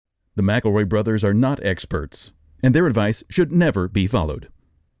The McElroy brothers are not experts, and their advice should never be followed.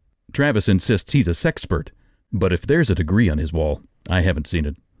 Travis insists he's a sexpert, but if there's a degree on his wall, I haven't seen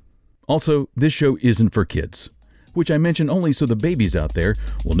it. Also, this show isn't for kids, which I mention only so the babies out there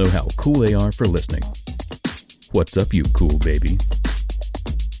will know how cool they are for listening. What's up, you cool baby?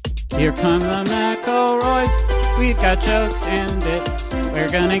 Here come the McElroys. We've got jokes and bits.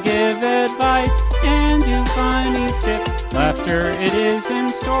 We're gonna give advice and do funny skits. Laughter, it is in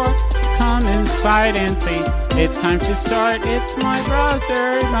store. Come inside and see. It's time to start. It's my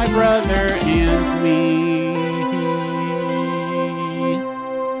brother and me.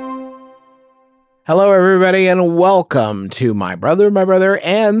 Hello, everybody, and welcome to My Brother,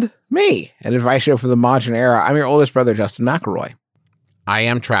 and Me, an advice show for the modern era. I'm your oldest brother, Justin McElroy. I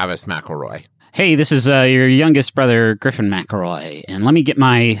am Travis McElroy. Hey, this is your youngest brother, Griffin McElroy, and let me get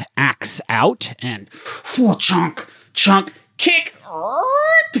my axe out and chunk, kick.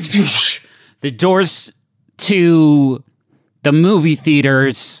 The doors to the movie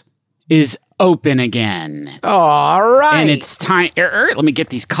theaters is open again. All right. And it's time. Let me get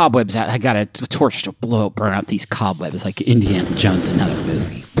these cobwebs out. I got a torch to burn out these cobwebs like Indiana Jones, another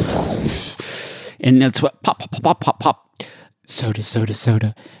movie. And that's what pop.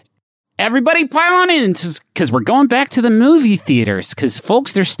 Soda. Everybody pile on in because we're going back to the movie theaters because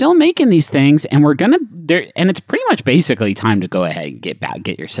folks, they're still making these things and and it's pretty much basically time to go ahead and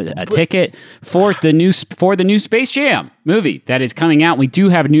get your ticket for the new Space Jam movie that is coming out. We do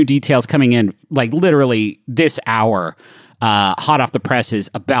have new details coming in like literally this hour. Hot off the presses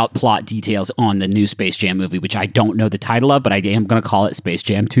about plot details on the new Space Jam movie, which I don't know the title of, but I am going to call it Space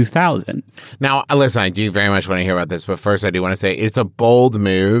Jam 2000. Now, listen, I do very much want to hear about this, but first I do want to say it's a bold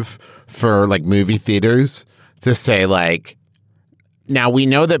move for like movie theaters to say like, now we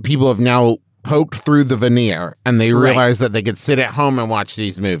know that people have now poked through the veneer and they realize that they could sit at home and watch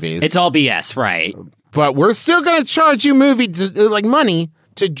these movies. It's all BS, right? But we're still going to charge you money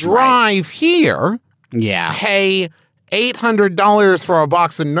to drive here. Yeah. Pay $800 for a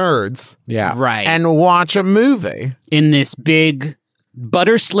box of nerds. Yeah. Right. And watch a movie. In this big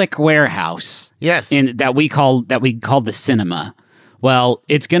butter slick warehouse. Yes. That we call the cinema. Well,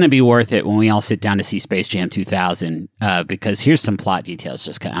 it's going to be worth it when we all sit down to see Space Jam 2000 because here's some plot details.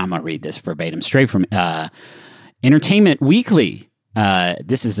 I'm going to read this verbatim straight from Entertainment Weekly.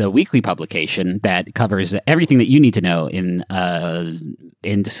 This is a weekly publication that covers everything that you need to know in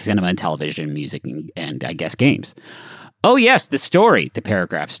cinema and television, music, and I guess games. Oh, yes, the story, the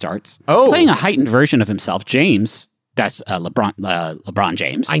paragraph starts. Oh. Playing a heightened version of himself, James, that's LeBron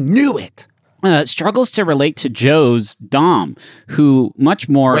James. I knew it. Struggles to relate to Joe's Dom, who much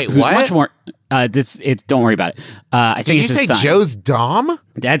more... Wait, who's what? Much more... don't worry about it. I think Did you say Joe's Dom?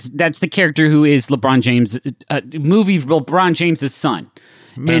 That's the character who is LeBron James, LeBron James's son.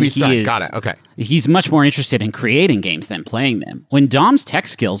 Got it. Okay. He's much more interested in creating games than playing them. When Dom's tech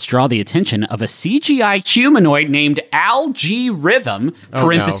skills draw the attention of a CGI humanoid named Al G. Rhythm,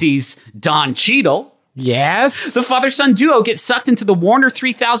 parentheses, Don Cheadle. Yes. The father-son duo gets sucked into the Warner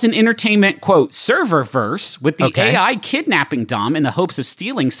 3000 Entertainment, quote, serververse with the AI kidnapping Dom in the hopes of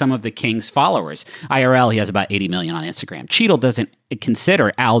stealing some of the king's followers. IRL, he has about 80 million on Instagram. Cheadle doesn't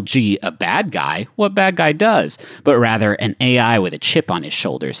consider Al G a bad guy. What bad guy does? But rather an AI with a chip on his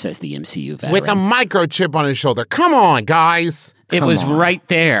shoulder, says the MCU veteran. With a microchip on his shoulder. Come on, guys. It was right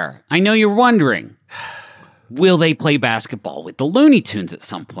there. I know you're wondering. Will they play basketball with the Looney Tunes at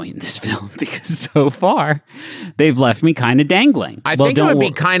some point in this film? Because so far, they've left me kind of dangling. I think it would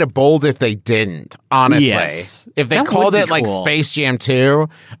be kind of bold if they didn't, honestly. Yes. If they called it like Space Jam 2,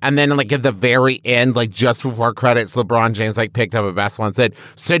 and then like at the very end, like just before credits, LeBron James like picked up a basketball and said,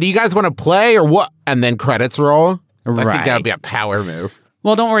 "So do you guys want to play or what?" And then credits roll. Right. I think that would be a power move.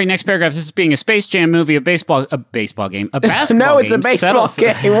 Well, don't worry. Next paragraph. This is being a Space Jam movie, a basketball game, a basketball game. No, it's a baseball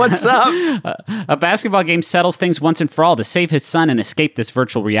game. What's up? A basketball game settles things once and for all. To save his son and escape this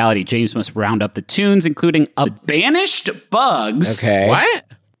virtual reality, James must round up the tunes, including a banished bugs. Okay. What?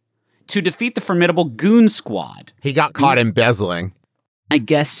 To defeat the formidable Goon Squad. He got caught embezzling. I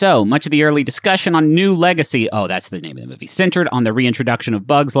guess so. Much of the early discussion on New Legacy, that's the name of the movie, centered on the reintroduction of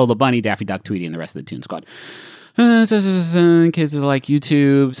Bugs, Lola Bunny, Daffy Duck, Tweety, and the rest of the Toon Squad. Kids are like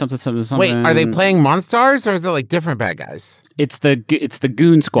YouTube, something. Wait, are they playing Monstars or is it like different bad guys? It's the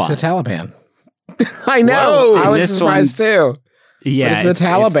Goon Squad. It's the Taliban. I know. Whoa. I was surprised too. Yeah, but it's the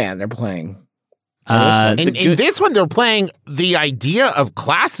Taliban they're playing. In this one, they're playing the idea of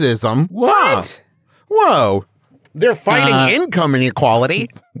classism. What? Whoa. They're fighting income inequality.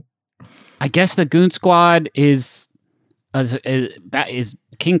 I guess the Goon Squad is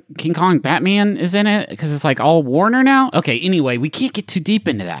King Kong Batman is in it because it's like all Warner now. Okay, anyway, we can't get too deep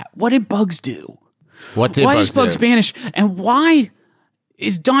into that. What did Bugs do? Why is Bugs banished? And why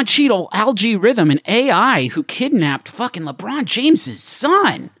is Don Cheadle, Algae Rhythm, an AI who kidnapped fucking LeBron James's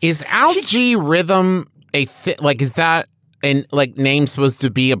son? Is Algae Rhythm is that and like name supposed to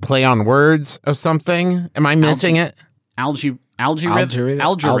be a play on words or something? Am I missing it? Algorithm. I'm I'm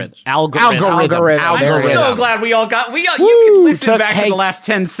Algorithm. so glad we all got. You can listen back to the last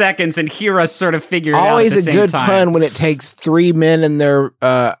 10 seconds and hear us sort of figure it out. Always at the a same good time. pun when it takes 3 men in their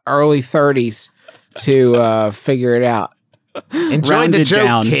early 30s to figure it out. Enjoy the Rounded joke,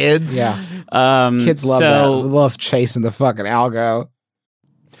 down. kids. Yeah, kids love that. Love chasing the fucking algo.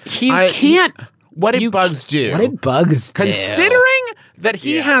 What did Bugs do? What did Bugs do? Considering that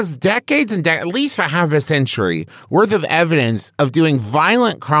he has decades and at least half a century worth of evidence of doing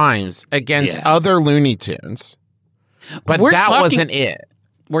violent crimes against other Looney Tunes, but wasn't it.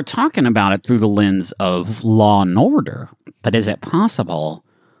 We're talking about it through the lens of Law and Order, but is it possible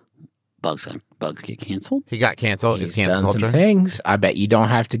Bugs get canceled? He got canceled. He's Is cancel done culture. some things. I bet you don't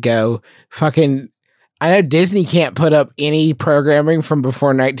have to go fucking. I know Disney can't put up any programming from before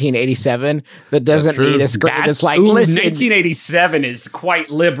 1987 that doesn't need a script. It's like, listen, 1987 is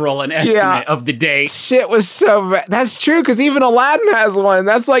quite liberal an estimate of the date. Shit was so bad. That's true, because even Aladdin has one.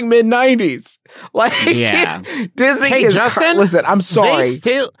 That's like mid-90s. Like, Disney Hey, is... Justin, listen, I'm sorry.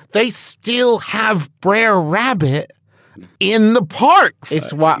 They still have Brer Rabbit in the parks.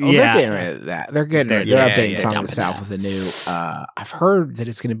 It's wild. They're getting rid of that. They're updating Song of the South with a new. I've heard that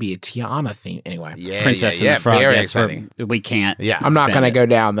it's going to be a Tiana theme. Anyway, Princess and the Frog. Very Yes, exciting. we can't. Yeah, I'm not going to go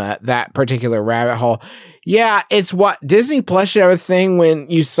down that particular rabbit hole. Yeah, it's what Disney Plus should have a thing when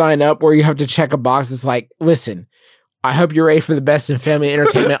you sign up where you have to check a box. It's like, listen, I hope you're ready for the best in family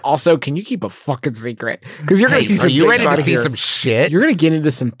entertainment. Also, can you keep a fucking secret? Because you're going to see some. Are you ready to see some shit? You're going to get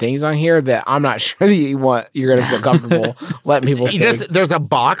into some things on here that I'm not sure that you're going to feel comfortable letting people see. There's a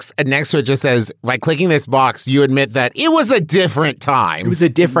box, and next to it just says, by clicking this box, you admit that it was a different time. It was a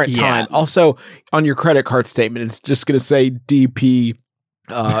different time. Also, on your credit card statement, it's just going to say DP.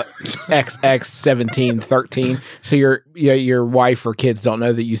 XX1713, so your wife or kids don't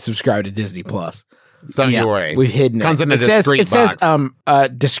know that you subscribe to Disney Plus. Don't you worry. We've hidden it. Comes in a discreet box. It says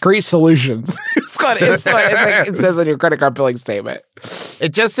discreet solutions. It says on your credit card billing statement.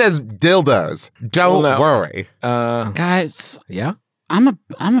 It just says dildos. Don't worry. Guys, yeah. I'm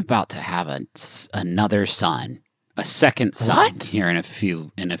about to have another son. A second son here in a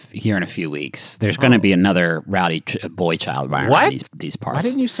few weeks. There's going to be another rowdy boy child around these parts. Why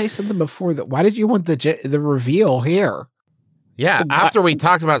didn't you say something before that? Why did you want the reveal here? Yeah, after we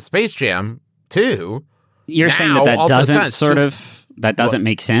talked about Space Jam 2, you're saying that doesn't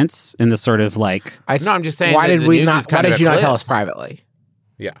make sense in the sort of like. I'm just saying. Why did you not tell us privately?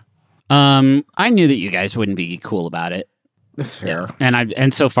 Yeah. I knew that you guys wouldn't be cool about it. That's fair. Yeah.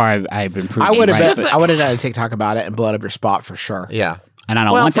 And so far I've been proving. I would have done a TikTok about it and blown up your spot for sure. Yeah. And I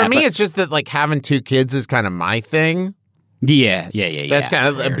don't want that. For me, it's just that like having 2 kids is kind of my thing. Yeah. That's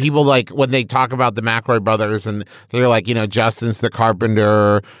kind of people like when they talk about the McElroy brothers and they're like, Justin's the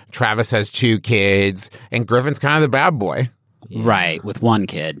carpenter, Travis has 2 kids, and Griffin's kind of the bad boy. Yeah. Right, with 1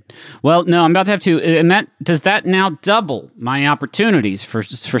 kid. Well, no, I'm about to have 2, and does that now double my opportunities for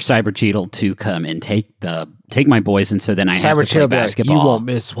Cyber Cheadle to come and take my boys, and so then I have to play basketball. You won't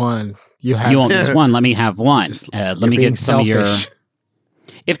miss one. You won't miss one. Let me have one. Let me get some of your.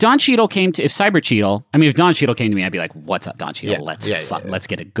 If Don Cheadle if Don Cheadle came to me, I'd be like, "What's up, Don Cheadle? Let's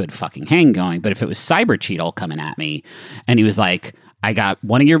get a good fucking hang going." But if it was Cyber Cheadle coming at me, and he was like, "I got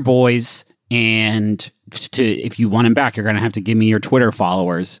one of your boys, and if you want him back, you're going to have to give me your Twitter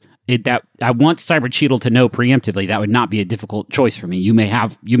followers." I want Cyber Cheadle to know preemptively that would not be a difficult choice for me. You may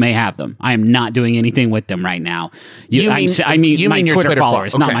have them. I am not doing anything with them right now. I mean my Twitter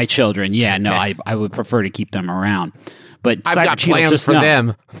followers, not my children. Yeah, no, I would prefer to keep them around. But I've got plans for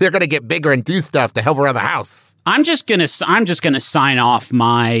them. They're going to get bigger and do stuff to help around the house. I'm just gonna sign off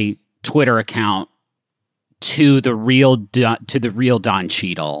my Twitter account to the real Don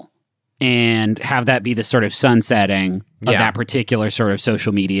Cheadle and have that be the sort of sunsetting of that particular sort of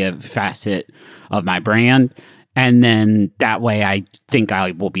social media facet of my brand. And then that way I think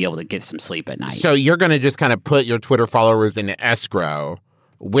I will be able to get some sleep at night. So you're going to just kind of put your Twitter followers in escrow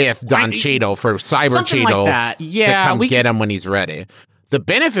with Don Cheadle for Cyber Cheadle to come get him when he's ready. The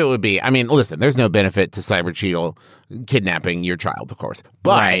benefit would be, listen, there's no benefit to Cyber Cheadle kidnapping your child, of course.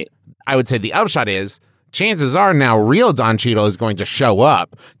 But I would say the upshot is, chances are now real Don Cheadle is going to show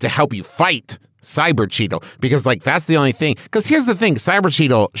up to help you fight Cyber Cheadle, because like that's the only thing. Because here's the thing, Cyber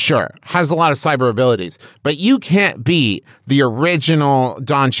Cheadle, sure, has a lot of cyber abilities, but you can't beat the original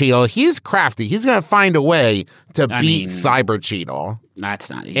Don Cheadle. He's crafty. He's gonna find a way to beat Cyber Cheadle. That's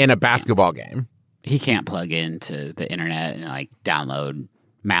not in a basketball game. He can't plug into the internet and like download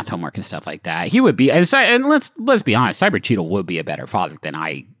math homework and stuff like that. He would be, and let's be honest, Cyber Cheadle would be a better father than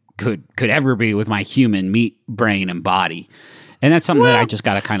I could ever be with my human meat, brain, and body. And that's something that I just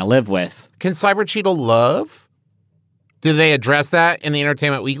got to kind of live with. Can Cyber Cheadle love? Did they address that in the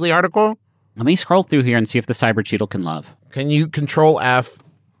Entertainment Weekly article? Let me scroll through here and see if the Cyber Cheadle can love. Can you Control F?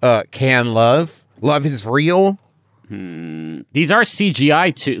 Can love? Love is real? These are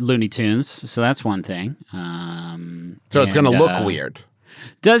CGI Looney Tunes, so that's one thing. So it's going to look weird.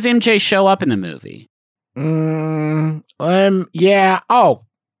 Does MJ show up in the movie? Yeah. Oh,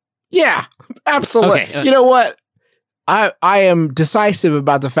 yeah. Absolutely. Okay, you know what? I am decisive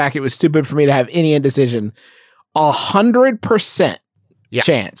about the fact it was stupid for me to have any indecision. 100%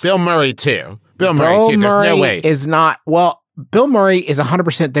 chance. Bill Murray too. Bill Murray too. There's no way. Is not, well, Bill Murray is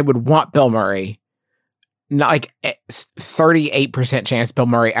 100%. They would want Bill Murray. Not like 38% chance Bill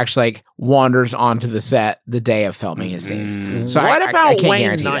Murray actually like wanders onto the set the day of filming his scenes. So what about I can't Wayne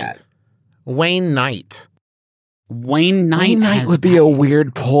guarantee Knight? that. Wayne Knight. Wayne Knight would be a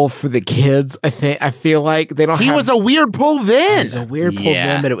weird pull for the kids. I feel like they don't. He was a weird pull then. He was a weird pull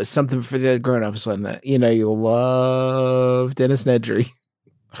then, but it was something for the grown-ups. Wasn't it? You know, you'll love Dennis Nedry.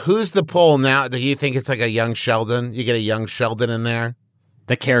 Who's the pull now? Do you think it's like a young Sheldon? You get a young Sheldon in there.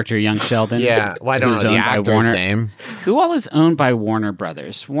 The character Young Sheldon. Yeah, well, I don't know the actor's name. Who all is owned by Warner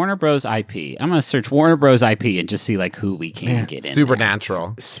Brothers? Warner Bros. IP. I'm gonna search Warner Bros. IP and just see like who we can get in.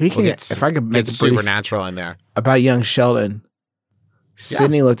 Supernatural. Speaking of, if I could make a Supernatural in there about Young Sheldon,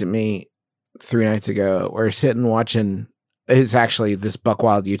 Sydney looked at me 3 nights ago. We're sitting watching. It's actually this buck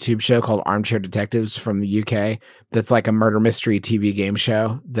wild YouTube show called Armchair Detectives from the UK. That's like a murder mystery TV game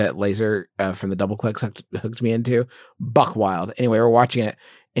show that Laser from the Double Clicks hooked me into. Buck wild. Anyway, we're watching it,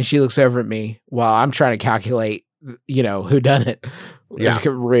 and she looks over at me while I'm trying to calculate, who done it. Yeah,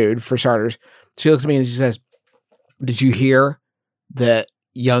 rude for starters. She looks at me and she says, "Did you hear that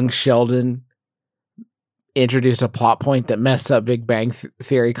Young Sheldon introduced a plot point that messed up Big Bang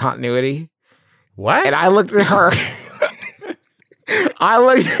Theory continuity?" What? And I looked at her.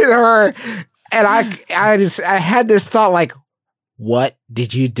 And I had this thought like, what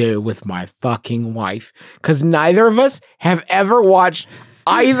did you do with my fucking wife? Because neither of us have ever watched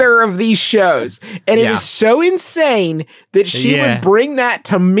either of these shows. And it was so insane that she would bring that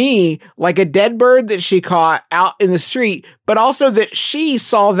to me like a dead bird that she caught out in the street, but also that she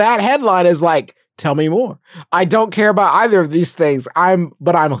saw that headline as like, tell me more. I don't care about either of these things. I'm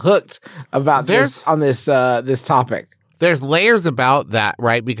hooked about this topic. There's layers about that,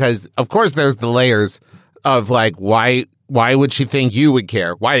 right? Because of course there's the layers of like, why would she think you would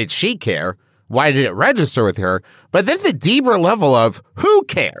care? Why did she care? Why did it register with her? But then the deeper level of who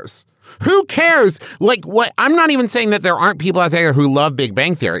cares? Who cares? Like what? I'm not even saying that there aren't people out there who love Big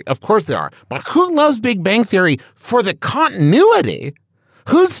Bang Theory. Of course there are. But who loves Big Bang Theory for the continuity?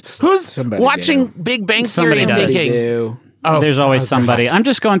 Who's watching Big Bang Theory and thinking, there's always somebody. I'm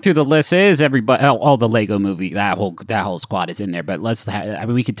just going through the list. It is everybody, all the Lego movie, that whole squad is in there. But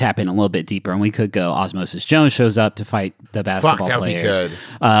we could tap in a little bit deeper, and we could go. Osmosis Jones shows up to fight the basketball players.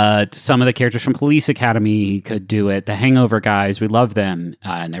 Some of the characters from Police Academy could do it. The Hangover guys, we love them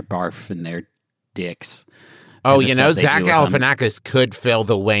and their barf and their dicks. Oh, Zach Galifianakis could fill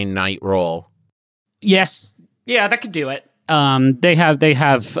the Wayne Knight role. Yes, yeah, that could do it. They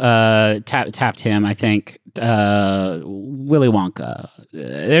have tapped him, I think. Willy Wonka.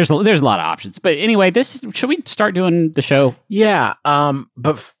 There's a lot of options, but anyway, should we start doing the show? Yeah.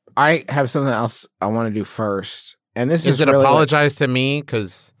 But I have something else I want to do first, and this is it really apologize to me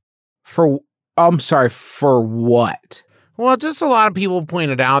because I'm sorry for what? Well, just a lot of people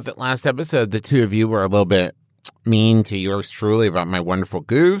pointed out that last episode the two of you were a little bit mean to yours truly about my wonderful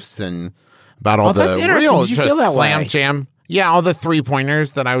goofs and about all the real just slam jam. Yeah, all the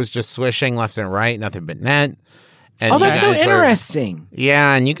 3-pointers that I was just swishing left and right, nothing but net. And that's so interesting.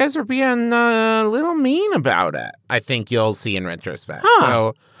 And you guys are being a little mean about it. I think you'll see in retrospect. Huh.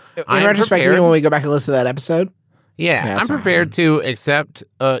 So, in retrospect, when we go back and listen to that episode? Yeah, I'm prepared to accept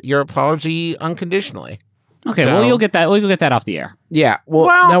your apology unconditionally. Okay, well, you'll get that. We'll get that off the air. Yeah.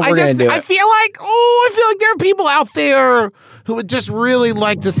 Well, no, we're going to do it. I feel like there are people out there who would just really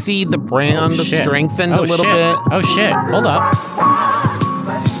like to see the brand strengthened a little bit. Oh shit! Hold up.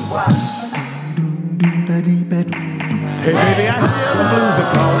 Hey baby, I hear the blues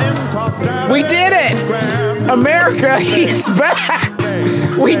are calling. We did it! America, he's back!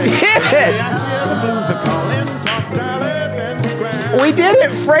 We did it! We did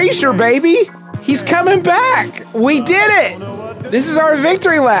it, Frasier, baby. He's coming back. We did it. This is our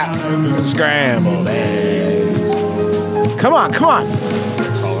victory lap. Scrambled eggs. Come on.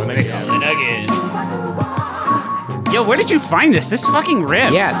 Yo, where did you find this? This fucking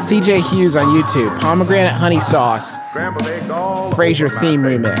rips. Yeah, CJ Hughes on YouTube. Pomegranate honey sauce. Frasier theme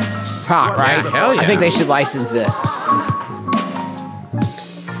remix. It's hot, right? Yeah, hell yeah. I think they should license this.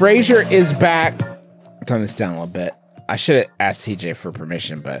 Frasier is back. Turn this down a little bit. I should have asked CJ for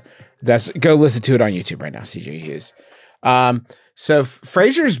permission, but go listen to it on YouTube right now, CJ Hughes. So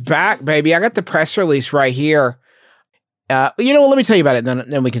Frasier's back, baby. I got the press release right here. You know what? Let me tell you about it,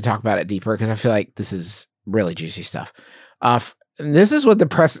 then we can talk about it deeper because I feel like this is really juicy stuff. This is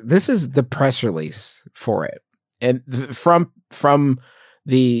the press release for it, and from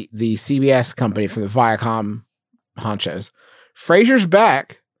the CBS company, from the Viacom honchos. Frasier's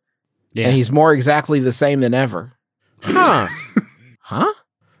back, and he's more exactly the same than ever. Huh?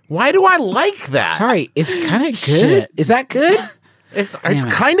 Why do I like that? Sorry, it's kind of good. Shit. Is that good? It's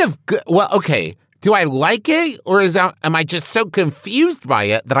kind of good. Well, okay. Do I like it, or am I just so confused by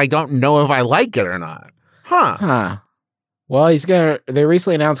it that I don't know if I like it or not? Huh. Well, they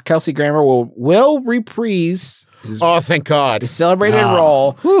recently announced Kelsey Grammer will reprise his Thank God. celebrated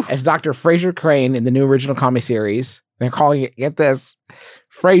role as Dr. Frasier Crane in the new original comedy series. They're calling it, get this,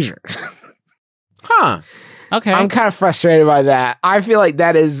 Frasier. Huh. Okay. I'm kind of frustrated by that. I feel like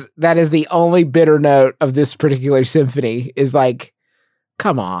that is the only bitter note of this particular symphony is like,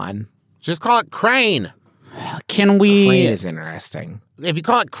 come on. Just call it Crane. Can we? Crane is interesting. If you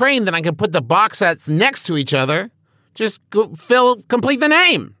call it Crane, then I can put the box sets next to each other. Just complete the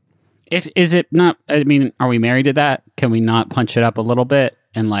name. Is it not? I mean, are we married to that? Can we not punch it up a little bit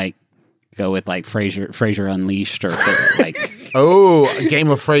and like go with like Frasier Unleashed or like? A Game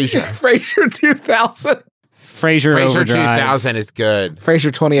of Frasier. Frasier 2000. Frasier Overdrive. 2000 is good.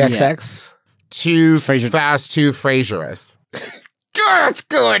 Frasier 20XX. Too Frasier. fast, too Frasierous. That's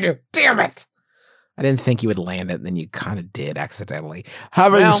good. Damn it. I didn't think you would land it, and then you kind of did accidentally.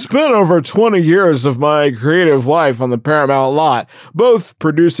 Having spent over 20 years of my creative life on the Paramount lot, both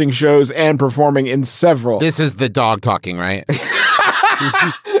producing shows and performing in several. This is the dog talking, right?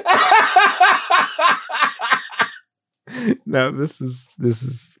 No, this is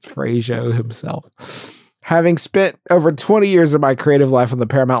Frasier himself. Having spent over 20 years of my creative life on the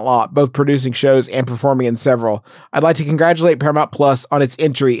Paramount lot, both producing shows and performing in several, I'd like to congratulate Paramount Plus on its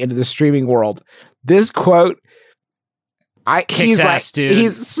entry into the streaming world. This quote, he's ass, dude.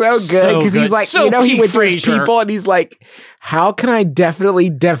 He's so good because he's like, so you know, he went to his Frasier. people and he's like, how can I definitely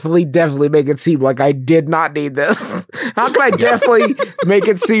make it seem like I did not need this? How can I definitely make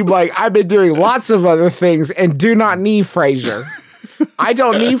it seem like I've been doing lots of other things and do not need Frasier? I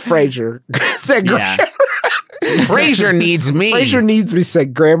don't need Frasier, said Grammer. Frasier needs me. Frasier needs me,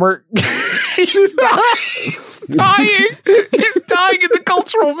 said Grammer. He's dying. He's dying in the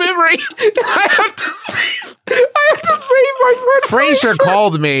cultural memory. I have to save my friend Frasier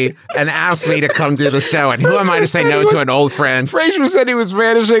called me and asked me to come do the show, and who am I to say no to an old friend? Frasier said he was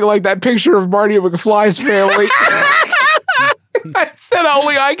vanishing like that picture of Marty McFly's family. I said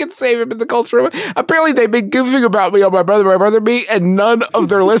only I can save him in the culture. Apparently, they've been goofing about me on My Brother, Me, and none of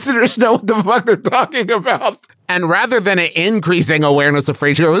their listeners know what the fuck they're talking about. And rather than it increasing awareness of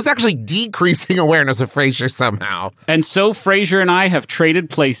Frasier, it was actually decreasing awareness of Frasier somehow. And so Frasier and I have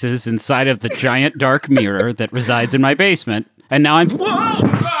traded places inside of the giant dark mirror that resides in my basement. And now whoa!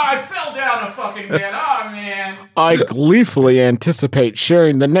 I fell down a fucking bed. Oh, man. I gleefully anticipate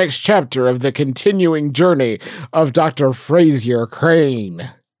sharing the next chapter of the continuing journey of Dr. Frasier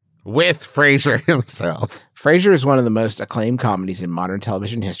Crane. With Frasier himself. Frasier is one of the most acclaimed comedies in modern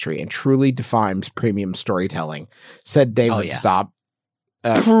television history and truly defines premium storytelling, said David Staub,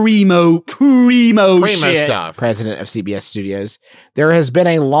 Primo shit. Stuff. president of CBS Studios. There has been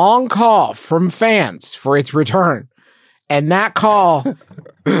a long call from fans for its return, and that call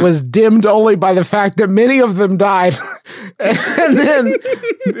was dimmed only by the fact that many of them died. And then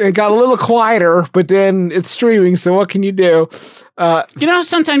it got a little quieter, but then it's streaming, so what can you do?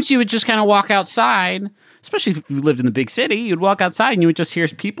 Sometimes you would just kind of walk outside, especially if you lived in the big city, you'd walk outside and you would just hear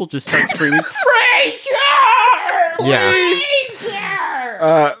people just start screaming, Frasier!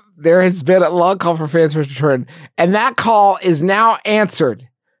 There has been a long call for fans for its return, and that call is now answered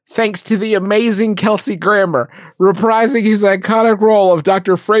thanks to the amazing Kelsey Grammer, reprising his iconic role of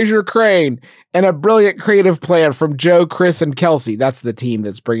Dr. Fraser Crane, and a brilliant creative plan from Joe, Chris, and Kelsey. That's the team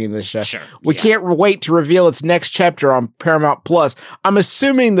that's bringing this show. Sure, We can't wait to reveal its next chapter on Paramount Plus. I'm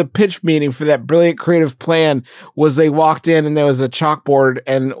assuming the pitch meeting for that brilliant creative plan was they walked in and there was a chalkboard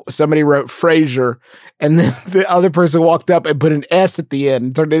and somebody wrote Fraser, and then the other person walked up and put an S at the end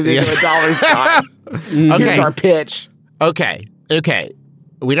and turned it into a dollar sign. Here's our pitch. Okay.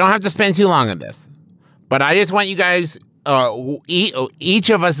 We don't have to spend too long on this, but I just want you guys, each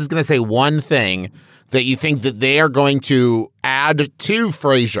of us is going to say one thing that you think that they are going to add to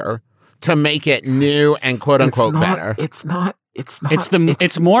Frasier to make it new and quote unquote better. It's not.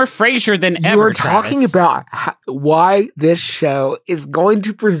 It's more Frasier than ever. You're talking about why this show is going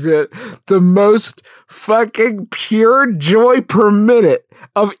to present the most fucking pure joy per minute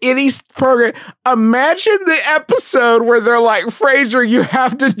of any program. Imagine the episode where they're like, Frasier, you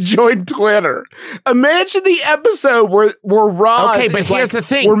have to join Twitter. Imagine the episode where Roz. Okay, but here's the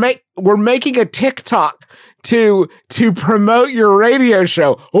thing: we're making a TikTok to promote your radio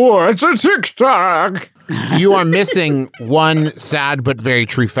show. Oh, it's a TikTok. You are missing one sad but very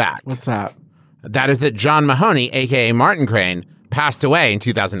true fact. What's that? That is that John Mahoney, a.k.a. Martin Crane, passed away in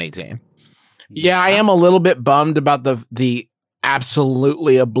 2018. Yeah, I am a little bit bummed about the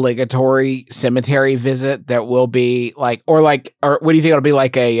absolutely obligatory cemetery visit that will be or what do you think it'll be,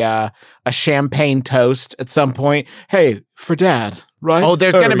 like a champagne toast at some point? Hey, for Dad. Right? Oh,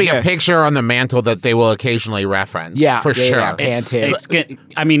 there's going to be a picture on the mantle that they will occasionally reference. Yeah, for sure. Yeah, it's good.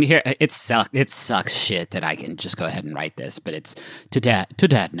 I mean, here it sucks shit that I can just go ahead and write this, but it's to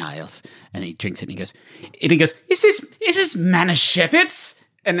Dad Niles, and he drinks it and he goes, is this Manischewitz?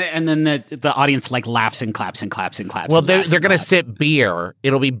 And then the audience like laughs and claps and claps and claps. Well, they're going to sip beer.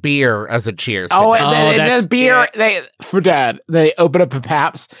 It'll be beer as a cheers. Oh, and then it's beer. Yeah. For Dad, they open up a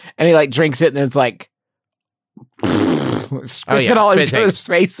Pabst and he like drinks it, and it's like. Spits it all in each other's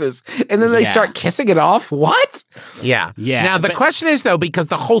faces, and then they start kissing it off. What? Yeah. Now the question is though, because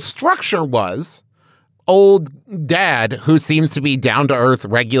the whole structure was old dad who seems to be down to earth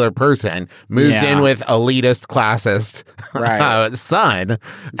regular person moves in with elitist classist son,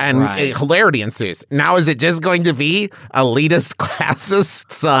 and hilarity ensues. Now is it just going to be elitist classist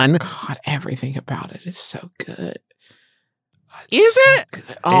son? God, everything about it is so good. Is it?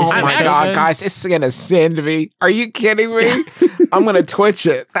 Oh my God, guys, it's gonna send me. Are you kidding me? I'm gonna Twitch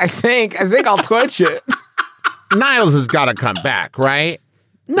it. I think I'll Twitch it. Niles has got to come back, right?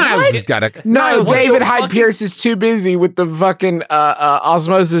 Niles has got to. No, David Hyde Pierce is too busy with the fucking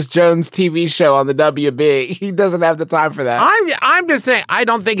Osmosis Jones TV show on the WB. He doesn't have the time for that. I'm just saying, I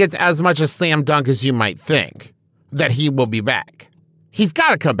don't think it's as much a slam dunk as you might think that he will be back. He's got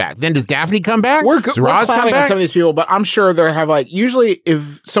to come back. Then does Daphne come back? Does Roz come back? On some of these people, but I'm sure they have usually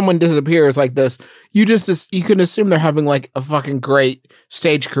if someone disappears like this, you can assume they're having like a fucking great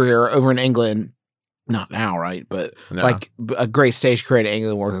stage career over in England. Not now, right? But like a great stage career in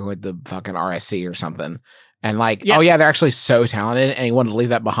England working with the fucking RSC or something. And they're actually so talented, and he wanted to leave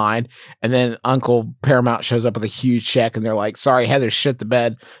that behind. And then Uncle Paramount shows up with a huge check, and they're like, sorry, Heather shit the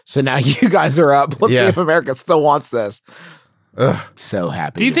bed. So now you guys are up. Let's see if America still wants this. Ugh, so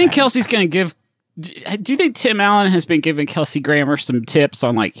happy. Do you think Kelsey's going to give? Do you think Tim Allen has been giving Kelsey Grammer some tips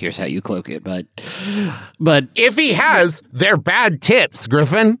on here's how you cloak it? But if he has, they're bad tips,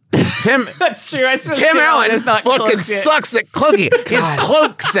 Griffin. That's true. Tim Allen fucking sucks at cloaking. His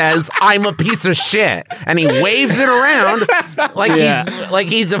cloak says, "I'm a piece of shit," and he waves it around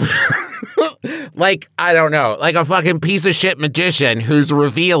he's a I don't know, like a fucking piece of shit magician whose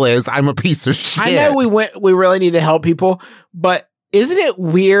reveal is, "I'm a piece of shit." I know we really need to help people, but isn't it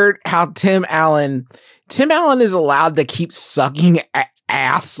weird how Tim Allen is allowed to keep sucking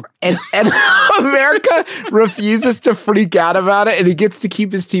ass and America refuses to freak out about it, and he gets to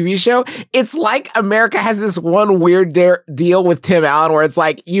keep his TV show? It's like America has this one weird deal with Tim Allen where it's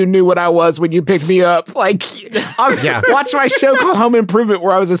like, you knew what I was when you picked me up. Watch my show called Home Improvement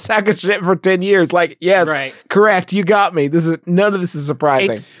where I was a sack of shit for 10 years. Correct, you got me. None of this is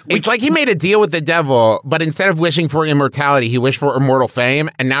surprising. It's like he made a deal with the devil, but instead of wishing for immortality, he wished for immortal fame,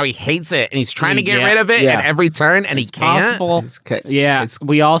 and now he hates it, and he's trying to get rid of it at every turn, and he can't. Possible.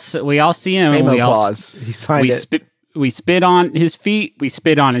 We all see him. He signed it. We spit on his feet. We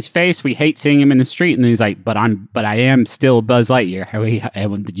spit on his face. We hate seeing him in the street. And then he's like, "But I am still Buzz Lightyear.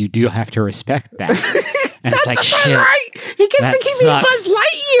 You do have to respect that." And that's it's shit. Right. He gets to keep being Buzz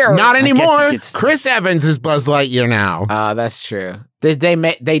Lightyear. Not anymore. Chris Evans is Buzz Lightyear now. That's true. They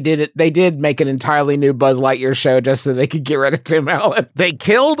did make an entirely new Buzz Lightyear show just so they could get rid of Tim Allen. They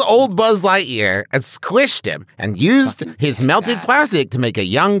killed old Buzz Lightyear and squished him and used his melted plastic to make a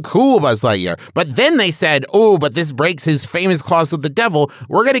young, cool Buzz Lightyear. But then they said, oh, but this breaks his famous clause with the devil.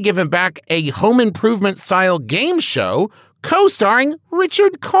 We're going to give him back a home improvement style game show co-starring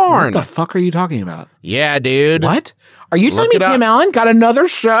Richard Karn. What the fuck are you talking about? Yeah, dude. What? Are you telling Look me it Tim up. Allen got another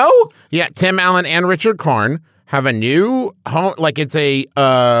show? Yeah, Tim Allen and Richard Karn have a new home, like it's a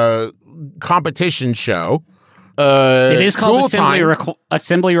competition show. It is called Tool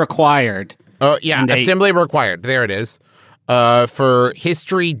Assembly Required. Oh, yeah, Assembly Required. There it is. For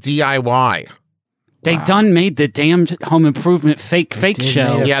History DIY. They done made the damned home improvement fake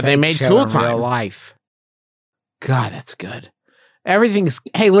show. Yeah, they made Tool Time. Real life. God, that's good.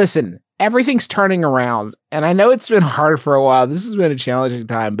 Hey, listen, everything's turning around. And I know it's been hard for a while. This has been a challenging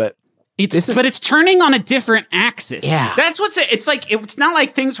time, but it's turning on a different axis. Yeah. That's it's like. It's not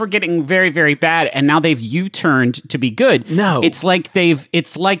like things were getting very, very bad and now they've U-turned to be good. No. It's like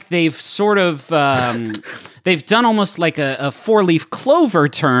they've sort of, they've done almost like a four-leaf clover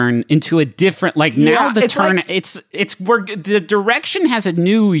turn into a different, like now the turn, like, it's where the direction has a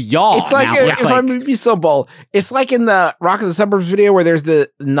new yaw. It's like, now. if I'm going to be so bold, it's like in the Rock of the Suburbs video where there's the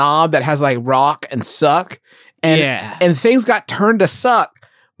knob that has like rock and suck and things got turned to suck.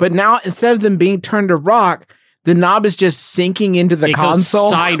 But now, instead of them being turned to rock, the knob is just sinking into the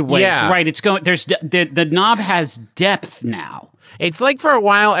console. Goes sideways. Yeah. Right. It's going. There's the knob has depth now. It's like for a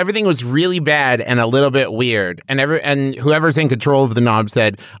while, everything was really bad and a little bit weird. And whoever's in control of the knob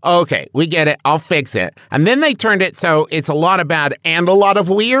said, okay, we get it. I'll fix it. And then they turned it so it's a lot of bad and a lot of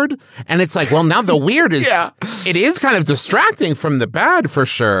weird. And it's like, well, now the weird is, it is kind of distracting from the bad for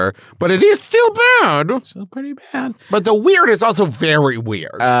sure, but it is still bad. Still pretty bad. But the weird is also very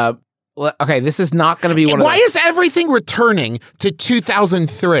weird. Okay, this is not going to be one of Why is everything returning to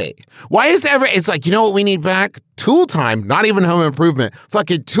 2003? Why is it's like, you know what we need back? Tool Time, not even Home Improvement.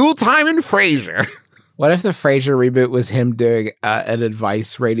 Fucking Tool Time and Frasier. What if the Frasier reboot was him doing an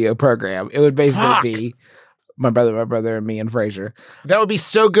advice radio program? It would basically be my brother, and me and Frasier. That would be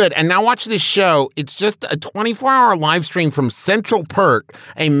so good. And now watch this show. It's just a 24-hour live stream from Central Perk,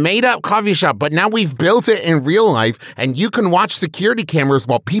 a made-up coffee shop, but now we've built it in real life, and you can watch security cameras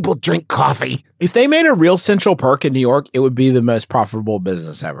while people drink coffee. If they made a real Central Perk in New York, it would be the most profitable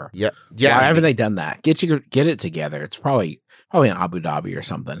business ever. Yeah. Why haven't they done that? Get it together. It's probably in Abu Dhabi or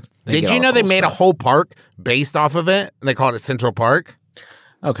something. Did you know they made a whole park based off of it? And they called it Central Park?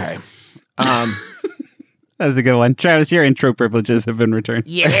 Okay. That was a good one. Travis, your intro privileges have been returned.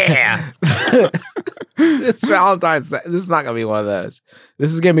 Yeah. It's Valentine's Day. This is not going to be one of those.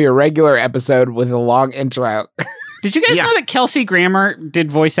 This is going to be a regular episode with a long intro. Did you guys know that Kelsey Grammer did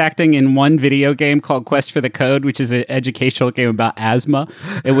voice acting in one video game called Quest for the Code, which is an educational game about asthma,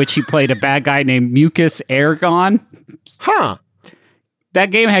 in which he played a bad guy named Mucus Ergon? Huh. That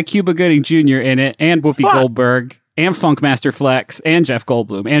game had Cuba Gooding Jr. in it, and Whoopi Goldberg, and Funkmaster Flex, and Jeff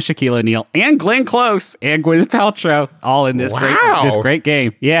Goldblum, and Shaquille O'Neal, and Glenn Close, and Gwyneth Paltrow, all in this great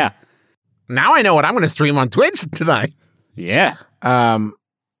game. Yeah. Now I know what I'm going to stream on Twitch tonight. Yeah. Damn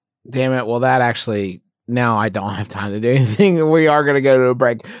it. Well, that actually, now I don't have time to do anything. We are going to go to a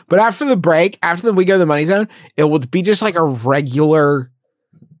break. But after the break, we go to the Money Zone, it will be just like a regular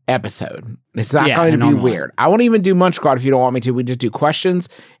episode. It's not going to be weird. I won't even do Munch Squad if you don't want me to. We just do questions,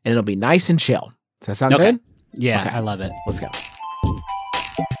 and it'll be nice and chill. Does that sound good? Yeah, okay. I love it. Let's go.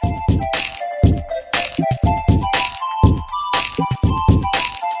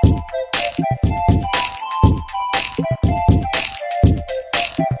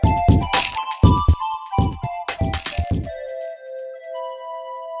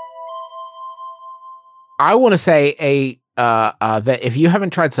 I want to say that if you haven't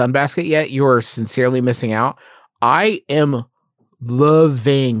tried Sunbasket yet, you are sincerely missing out. I am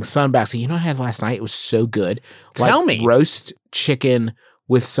loving Sunbasket. You know what I had last night? It was so good. Tell me. Roast chicken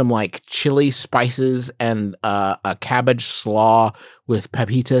with some like chili spices and a cabbage slaw with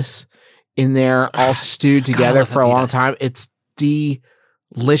pepitas in there, all stewed together for a long time. It's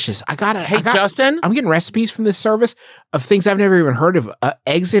delicious. Justin, I'm getting recipes from this service of things I've never even heard of.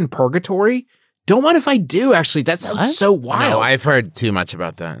 Eggs in purgatory. Don't mind if I do, actually. That sounds so wild. No, I've heard too much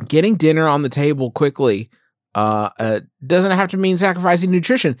about that. Getting dinner on the table quickly doesn't have to mean sacrificing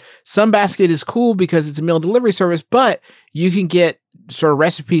nutrition. Sunbasket is cool because it's a meal delivery service, but you can get sort of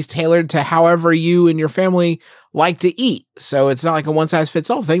recipes tailored to however you and your family like to eat. So it's not like a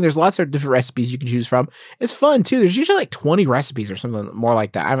one-size-fits-all thing. There's lots of different recipes you can choose from. It's fun, too. There's usually like 20 recipes or something more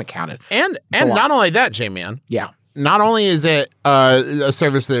like that. I haven't counted. And not only that, J-Man. Yeah. not only is it a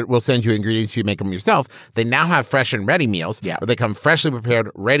service that will send you ingredients, you make them yourself, they now have fresh and ready meals where they come freshly prepared,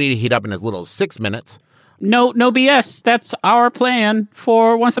 ready to heat up in as little as 6 minutes. No BS. That's our plan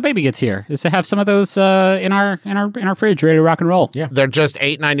for once the baby gets here, is to have some of those in our fridge ready to rock and roll. Yeah. They're just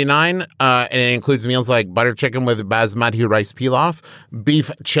 $8.99, and it includes meals like butter chicken with basmati rice pilaf,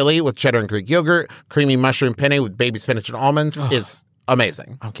 beef chili with cheddar and Greek yogurt, creamy mushroom penne with baby spinach and almonds. It's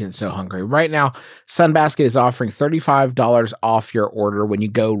amazing. I'm getting so hungry. Right now, Sunbasket is offering $35 off your order when you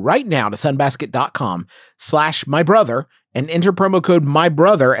go right now to sunbasket.com/mybrother and enter promo code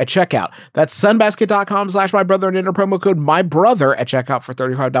MYBROTHER at checkout. That's sunbasket.com/mybrother and enter promo code MYBROTHER at checkout for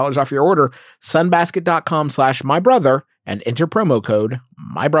 $35 off your order. Sunbasket.com/mybrother and enter promo code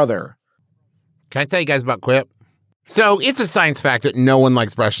MYBROTHER. Can I tell you guys about Quip? So it's a science fact that no one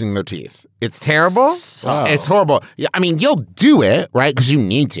likes brushing their teeth. It's terrible. It's horrible. Yeah, I mean, you'll do it, right? Because you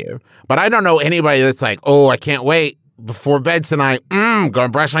need to. But I don't know anybody that's like, oh, I can't wait before bed tonight. Gonna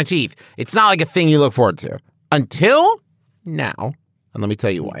brush my teeth. It's not like a thing you look forward to. Until now. And let me tell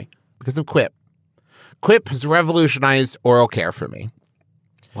you why. Because of Quip. Quip has revolutionized oral care for me.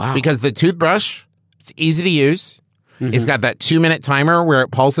 Wow. Because the toothbrush, it's easy to use. It's got that 2-minute timer where it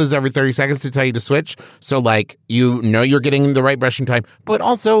pulses every 30 seconds to tell you to switch. So, like, you know you're getting the right brushing time. But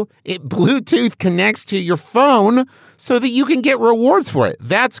also, it Bluetooth connects to your phone so that you can get rewards for it.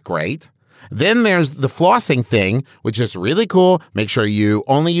 That's great. Then there's the flossing thing, which is really cool. Make sure you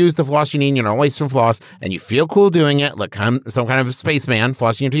only use the floss you need. You're not wasting floss. And you feel cool doing it, like some kind of a spaceman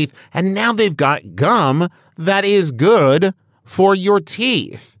flossing your teeth. And now they've got gum that is good for your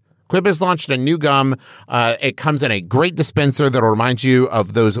teeth. Quip has launched a new gum. It comes in a great dispenser that'll remind you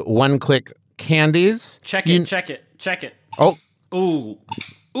of those one-click candies. Check it. Oh. Ooh,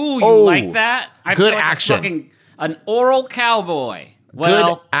 you like that? I Good feel like action. Fucking an oral cowboy.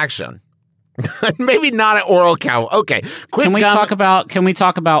 Well, Good action. Maybe not an oral cow. Okay. Quip can we gum. talk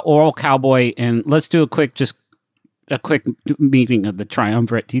about oral cowboy, and let's do a quick meeting of the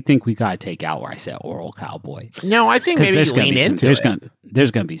triumvirate. Do you think we gotta take out where I said oral cowboy? No, I think maybe lean into it.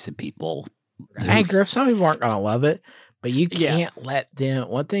 There's gonna be some people. Hey, Griff, some people aren't going to love it, but you can't let them.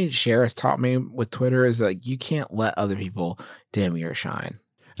 One thing Cher has taught me with Twitter is like, you can't let other people dim your shine.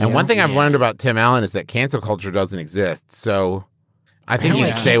 And one thing I've learned about Tim Allen is that cancel culture doesn't exist. So I think you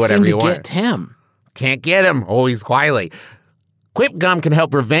can say whatever you want. Get Tim. Can't get him. Oh, he's quietly. Quip gum can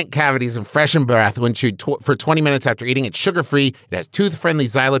help prevent cavities and freshen breath when chewed for 20 minutes after eating. It's sugar-free. It has tooth-friendly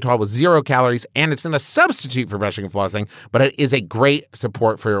xylitol with 0 calories, and it's not a substitute for brushing and flossing, but it is a great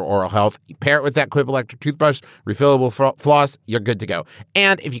support for your oral health. You pair it with that Quip electric toothbrush, refillable floss, you're good to go.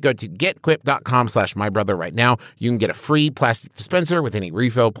 And if you go to getquip.com/mybrother right now, you can get a free plastic dispenser with any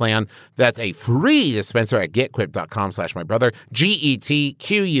refill plan. That's a free dispenser at getquip.com/mybrother,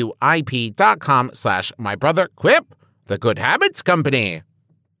 GETQUIP.com/mybrother. Quip, the Good Habits Company.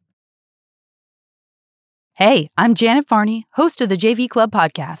 Hey, I'm Janet Varney, host of the JV Club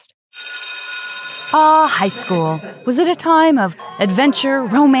podcast. High school. Was it a time of adventure,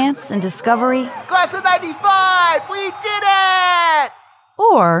 romance, and discovery? Class of 95! We did it!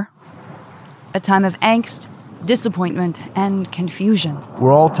 Or a time of angst, disappointment, and confusion?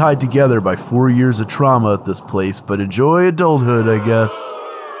 We're all tied together by 4 years of trauma at this place, but enjoy adulthood, I guess.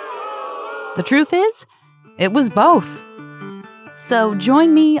 The truth is, it was both. So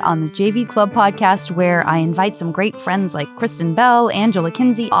join me on the JV Club podcast, where I invite some great friends like Kristen Bell, Angela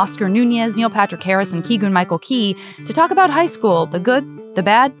Kinsey, Oscar Nunez, Neil Patrick Harris, and Keegan-Michael Key to talk about high school, the good, the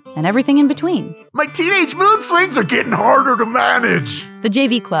bad, and everything in between. My teenage mood swings are getting harder to manage. The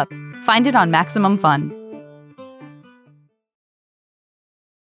JV Club. Find it on Maximum Fun.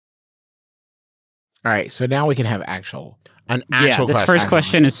 All right, so now we can have actual. An actual this question. first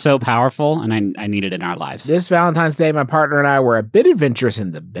question is so powerful, and I need it in our lives. This Valentine's Day, my partner and I were a bit adventurous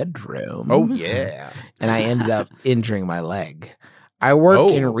in the bedroom. Oh, yeah. And I ended up injuring my leg. I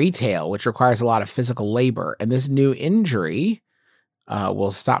work in retail, which requires a lot of physical labor, and this new injury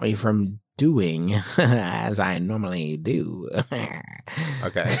will stop me from doing as I normally do.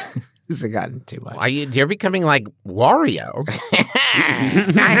 Okay. This has gotten too much. You're becoming like Wario.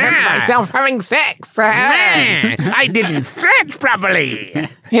 I hurt myself having sex. I didn't stretch properly.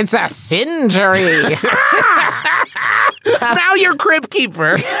 It's a sinjury. Now you're Crib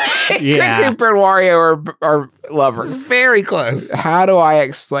Keeper. Crib Keeper and Wario are lovers. Very close. How do I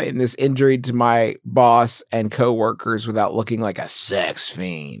explain this injury to my boss and coworkers without looking like a sex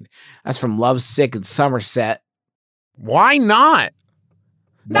fiend? That's from Love Sick in Somerset. Why not?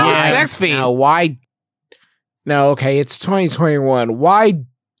 No, sex fiend. No, why? No, okay, it's 2021. Why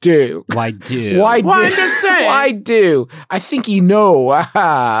do? Why do? Why do? Well, I'm just saying. Why do? I think you know.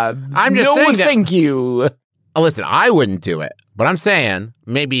 I'm just no, saying that thank you. listen, I wouldn't do it, but I'm saying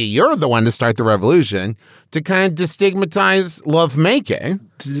maybe you're the one to start the revolution to kind of destigmatize lovemaking.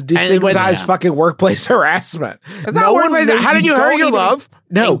 To destigmatize fucking workplace harassment. How did you hurt your love?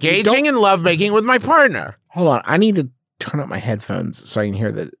 No, engaging in lovemaking with my partner. Hold on, I need to turn up my headphones so I can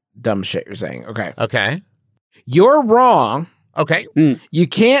hear the dumb shit you're saying. Okay. You're wrong. Okay. You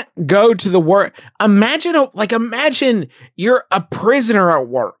can't go to the work. Imagine you're a prisoner at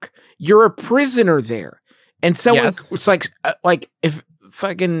work. You're a prisoner there. And someone, it's like if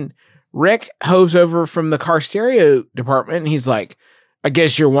fucking Rick hoves over from the car stereo department and he's like, I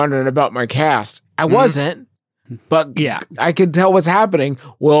guess you're wondering about my cast. I wasn't. But I could tell what's happening.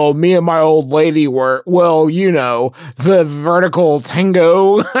 Well, me and my old lady were, the vertical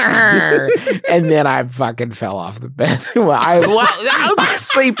tango. And then I fucking fell off the bed. I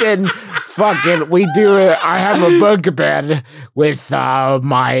sleep in we do it. I have a bunk bed with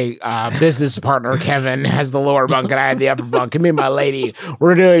my business partner, Kevin, has the lower bunk and I had the upper bunk. And me and my lady,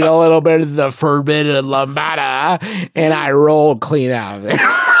 we're doing a little bit of the forbidden lambada. And I rolled clean out of there.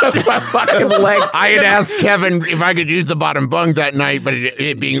 My fucking leg. I had asked Kevin if I could use the bottom bunk that night, but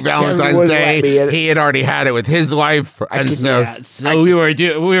it being Valentine's Day, he had already had it with his wife, we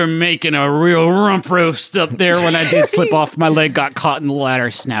were making a real rump roast up there when I did slip off. My leg got caught in the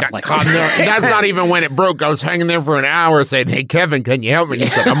ladder, snapped like that. That's not even when it broke. I was hanging there for an hour saying, "Hey, Kevin, can you help me?" And he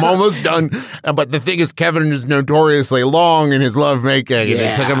said, "I'm almost done." But the thing is, Kevin is notoriously long in his lovemaking, and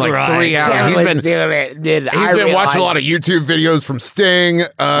it took him 3 hours. He's been watching a lot of YouTube videos from Sting.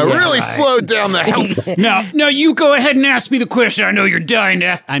 Really slowed down the help. No, you go ahead and ask me the question. I know you're dying to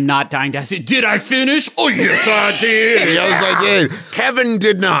ask. I'm not dying to ask it. Did I finish? Oh, yes, I did. Yes, I did. Kevin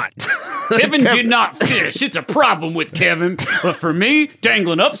did not. Kevin did not finish. It's a problem with Kevin. But for me,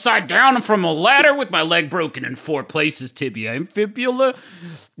 dangling upside down from a ladder with my leg broken in 4 places, tibia and fibula,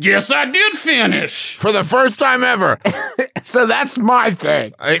 yes, I did finish. For the first time ever. So that's my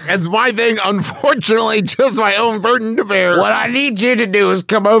thing. It's my thing, unfortunately, just my own burden to bear. What I need you to do is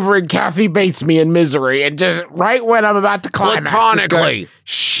come over and Kathy Bates me in misery and just right when I'm about to climax, platonically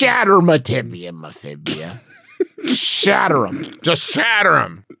shatter my tibia and my fibia. Shatter them. Just shatter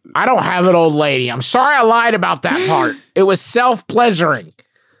them. I don't have an old lady. I'm sorry I lied about that part. It was self-pleasuring.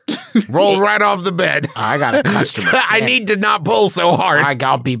 Roll right off the bed. I got a customer. I need to not pull so hard.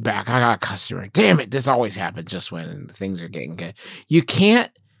 I'll be back. I got a customer. Damn it. This always happens just when things are getting good. You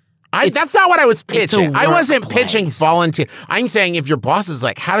can't. That's not what I was pitching. I wasn't pitching volunteer. I'm saying if your boss is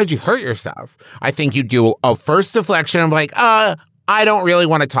like, how did you hurt yourself? I think you do a first deflection. I'm like, I don't really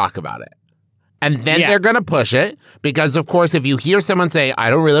want to talk about it. And then they're going to push it because, of course, if you hear someone say,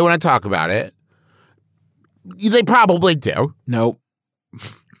 I don't really want to talk about it, they probably do. Nope.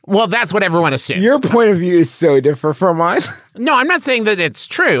 Well, that's what everyone assumes. Your point of view is so different from mine. No, I'm not saying that it's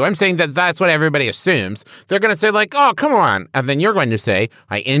true. I'm saying that that's what everybody assumes. They're going to say like, oh, come on. And then you're going to say,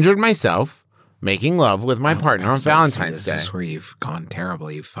 I injured myself making love with my partner on Valentine's Day. This is where you've gone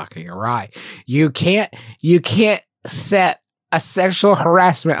terribly fucking awry. You can't set a sexual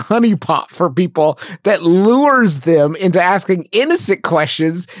harassment honeypot for people that lures them into asking innocent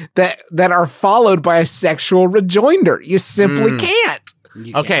questions that are followed by a sexual rejoinder. You simply can't.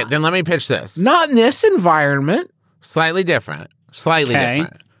 Okay, then let me pitch this. Not in this environment. Slightly different.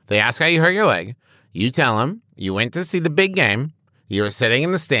 Different. They ask how you hurt your leg. You tell them you went to see the big game. You were sitting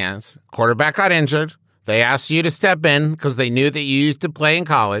in the stands. Quarterback got injured. They asked you to step in because they knew that you used to play in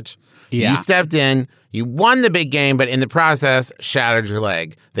college. Yeah. You stepped in. You won the big game, but in the process, shattered your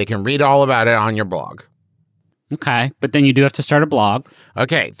leg. They can read all about it on your blog. Okay, but then you do have to start a blog.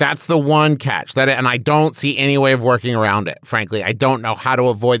 Okay, that's the one catch. And I don't see any way of working around it. Frankly, I don't know how to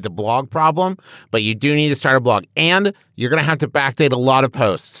avoid the blog problem, but you do need to start a blog. And you're going to have to backdate a lot of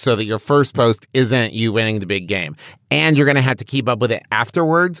posts so that your first post isn't you winning the big game. And you're going to have to keep up with it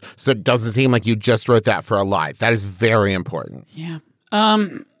afterwards so it doesn't seem like you just wrote that for a live. That is very important. Yeah.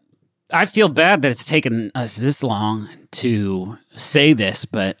 I feel bad that it's taken us this long to say this,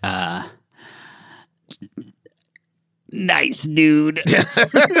 but nice, dude.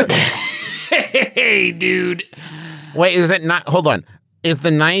 Hey, dude. Wait, is it not? Hold on. Is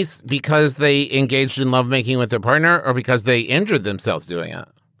the nice because they engaged in lovemaking with their partner or because they injured themselves doing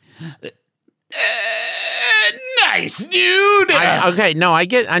it? Nice, dude. I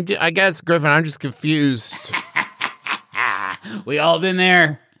guess, Griffin, I'm just confused. We all been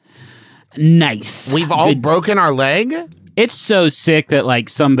there. Nice. We've all broken our leg? It's so sick that like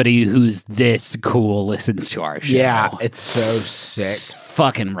somebody who's this cool listens to our show. Yeah, it's so sick. It's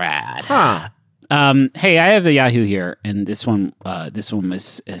fucking rad. Huh. Hey, I have the Yahoo here, and this one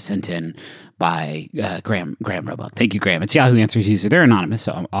was sent in by Graham Roebuck. Thank you, Graham. It's Yahoo Answers user. They're anonymous,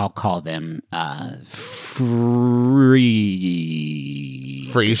 so I'll call them Freezer.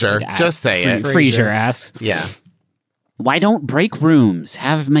 Just say it. Freezer asks. Yeah. Why don't break rooms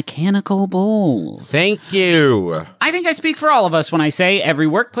have mechanical bowls? Thank you. I think I speak for all of us when I say every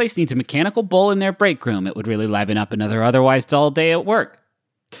workplace needs a mechanical bowl in their break room. It would really liven up another otherwise dull day at work.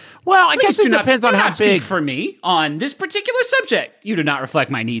 Well, I guess it depends on how big. Speak for me on this particular subject. You do not reflect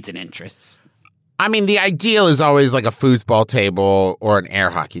my needs and interests. I mean, the ideal is always like a foosball table or an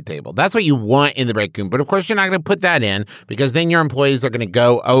air hockey table. That's what you want in the break room. But of course, you're not going to put that in because then your employees are going to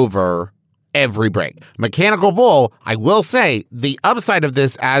go over every break. Mechanical bowl, I will say, the upside of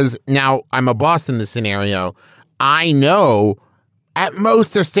this, as now I'm a boss in this scenario, I know at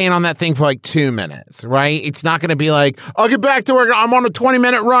most they're staying on that thing for like 2 minutes, right? It's not going to be like, I'll get back to work. I'm on a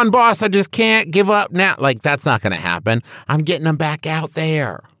 20-minute run, boss. I just can't give up now. Like, that's not going to happen. I'm getting them back out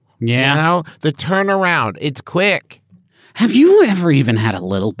there. Yeah. You know, the turnaround, it's quick. Have you ever even had a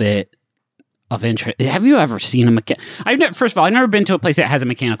little bit of interest? Have you ever seen a first of all, I've never been to a place that has a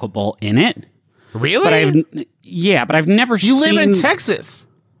mechanical bowl in it. Really? But I've never seen... You live in Texas.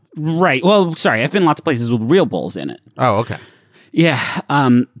 Right. Well, sorry. I've been lots of places with real bowls in it. Oh, okay. Yeah.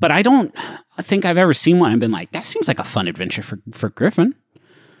 But I don't think I've ever seen one and been like, that seems like a fun adventure for Griffin.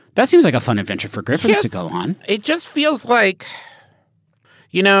 That seems like a fun adventure for Griffins to go on. It just feels like,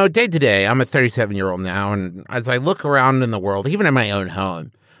 you know, day to day, I'm a 37-year-old now, and as I look around in the world, even in my own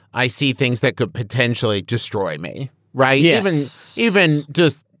home, I see things that could potentially destroy me, right? Yes. Even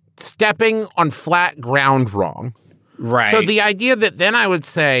just stepping on flat ground wrong. Right. So the idea that then I would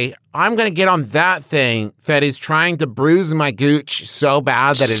say, I'm going to get on that thing that is trying to bruise my gooch so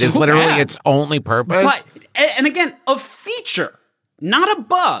bad that it is literally its only purpose. But, and again, a feature, not a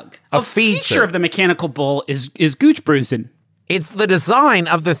bug. A feature of the mechanical bowl is gooch bruising. It's the design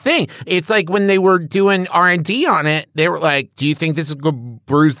of the thing. It's like when they were doing R&D on it, they were like, do you think this is going to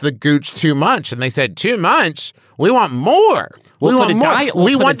bruise the gooch too much? And they said, too much? We want more. We want more.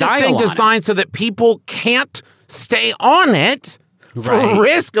 We want this thing designed so that people can't stay on it for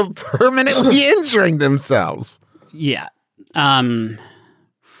risk of permanently injuring themselves. Yeah. I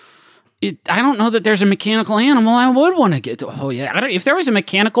don't know that there's a mechanical animal I would want to get to. Oh, yeah. If there was a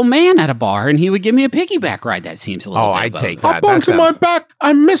mechanical man at a bar and he would give me a piggyback ride, that seems a little bit I'd take that. Up onto my back,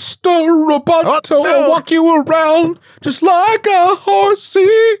 I'm Mr. Roboto. I'll walk you around just like a horsey.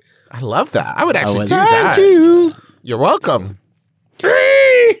 I love that. I would actually do Thank that. you. You're welcome.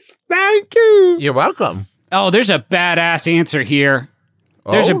 Please. Thank you. You're welcome. Oh, there's a badass answer here.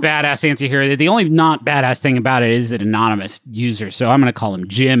 There's a badass answer here. The only not badass thing about it is an anonymous user, so I'm going to call him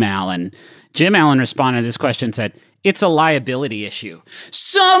Jim Allen. Jim Allen responded to this question and said, it's a liability issue.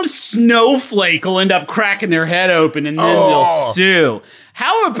 Some snowflake will end up cracking their head open and then they'll sue.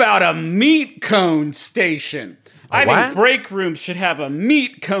 How about a meat cone station? I think break rooms should have a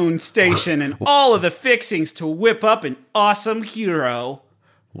meat cone station and all of the fixings to whip up an awesome hero.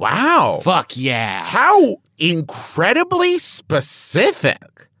 Wow. Fuck yeah. How incredibly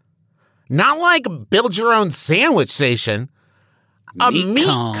specific. Not like build your own sandwich station. A meat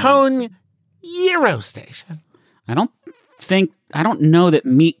cone Euro station. I don't know that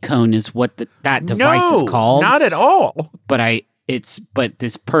meat cone is what that device is called. Not at all. But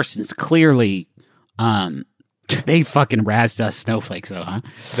this person's clearly they fucking razzed us snowflakes though, huh?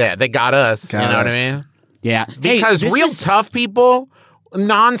 Yeah, they got us. You know what I mean? Yeah. Because tough people,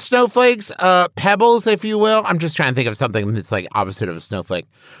 non-snowflakes, pebbles, if you will, I'm just trying to think of something that's like opposite of a snowflake,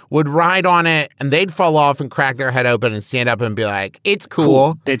 would ride on it and they'd fall off and crack their head open and stand up and be like, it's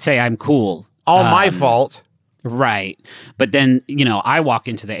cool. They'd say, I'm cool. All my fault. Right. But then, I walk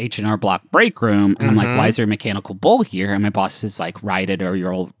into the H&R Block break room and I'm like, why is there a mechanical bull here? And my boss is like, ride it or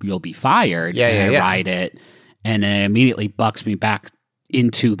you'll be fired. I ride it. And then it immediately bucks me back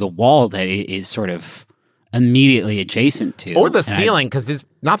into the wall that it is sort of immediately adjacent to. Or the ceiling, because it's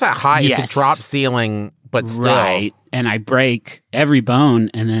not that high. Yes. It's a drop ceiling, but still. Right. And I break every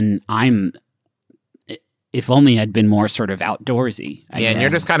bone and then if only I'd been more sort of outdoorsy. I guess. And you're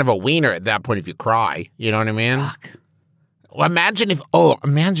just kind of a wiener at that point if you cry. You know what I mean? Fuck. Well, imagine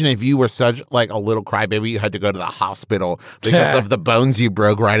if you were such like a little crybaby, you had to go to the hospital because of the bones you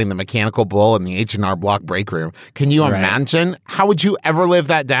broke riding the mechanical bull in the H&R Block break room. Can you imagine? How would you ever live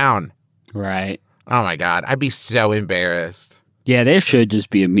that down? Right. Oh my God, I'd be so embarrassed. Yeah, there should just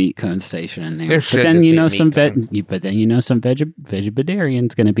be a meat cone station in there. There should. But then some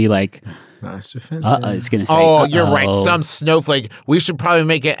vegetarian's going to be like, Nice defense. It's going to say, Oh, you're right. Some snowflake. We should probably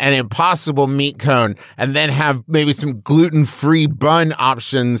make it an impossible meat cone and then have maybe some gluten-free bun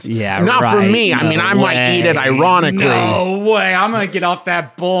options. Yeah, Not for right. me. I mean, I might eat it ironically. No way. I'm going to get off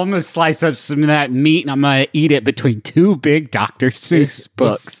that bowl. I'm going to slice up some of that meat and I'm going to eat it between two big Dr. Seuss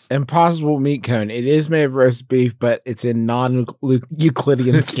books. It's impossible meat cone. It is made of roast beef, but it's in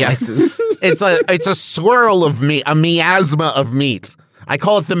non-Euclidian slices. It's a swirl of meat, a miasma of meat. I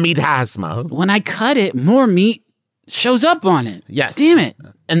call it the meatasma. When I cut it, more meat shows up on it. Yes. Damn it.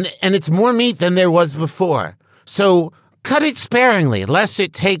 And it's more meat than there was before. So cut it sparingly, lest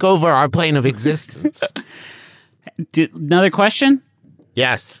it take over our plane of existence. Another question?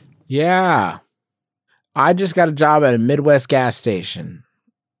 Yes. Yeah. I just got a job at a Midwest gas station.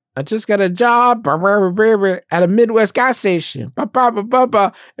 I just got a job at a Midwest gas station.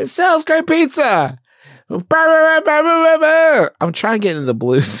 It sells great pizza. I'm trying to get into the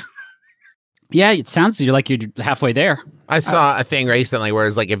blues. Yeah, it sounds like you're halfway there. I saw a thing recently where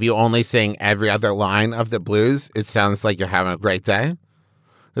it's like if you only sing every other line of the blues, it sounds like you're having a great day.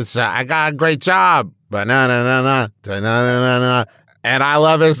 It's I got a great job, banana, na, and I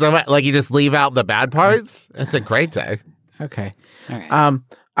love it so much. Like you just leave out the bad parts. It's a great day. Okay. All right.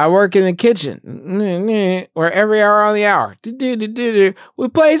 I work in the kitchen where every hour on the hour. We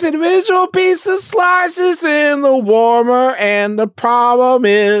place individual pizza slices in the warmer, and the problem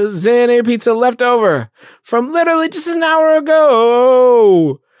is any pizza left over from literally just an hour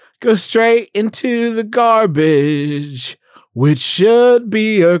ago goes straight into the garbage, which should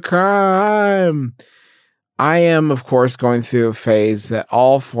be a crime. I am, of course, going through a phase that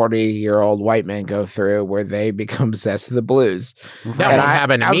all 40-year-old white men go through where they become obsessed with the blues. That won't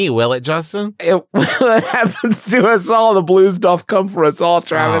happen to me, will it, Justin? It happens to us all. The blues doth come for us all,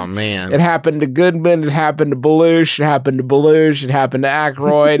 Travis. Oh, man. It happened to Goodman. It happened to Belushi. It happened to Belushi. It happened to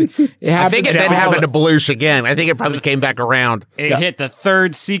Aykroyd. I think it then happened to Belushi again. I think it probably came back around. It hit the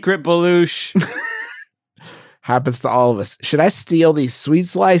third secret Belushi. Happens to all of us. Should I steal these sweet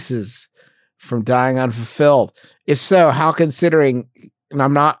slices from dying unfulfilled? If so, how, considering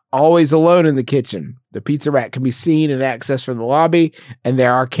I'm not always alone in the kitchen? The pizza rack can be seen and accessed from the lobby, and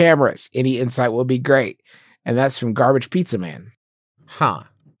there are cameras. Any insight will be great. And that's from Garbage Pizza Man. Huh.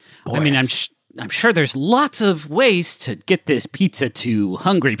 I mean, I'm sure there's lots of ways to get this pizza to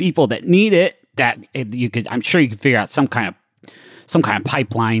hungry people that need it. I'm sure you could figure out some kind of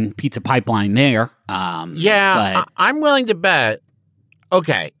pipeline, pizza pipeline there. I'm willing to bet.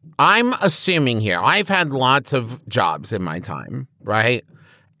 Okay, I'm assuming here. I've had lots of jobs in my time, right?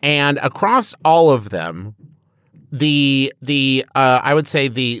 And across all of them, I would say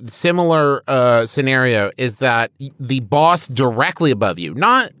the similar scenario is that the boss directly above you,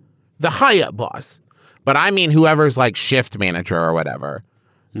 not the high-up boss, but I mean whoever's like shift manager or whatever,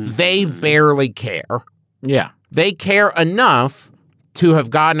 they barely care. Yeah. They care enough to have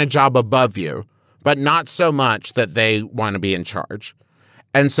gotten a job above you, but not so much that they want to be in charge.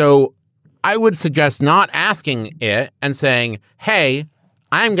 And so I would suggest not asking it and saying, hey,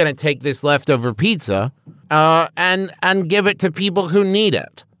 I'm going to take this leftover pizza and give it to people who need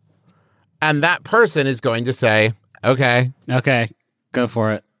it. And that person is going to say, okay. Okay, go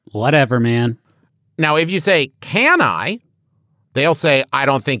for it. Whatever, man. Now, if you say, can I? They'll say, I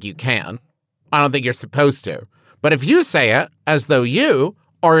don't think you can. I don't think you're supposed to. But if you say it as though you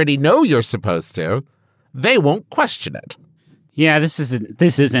already know you're supposed to, they won't question it. Yeah, this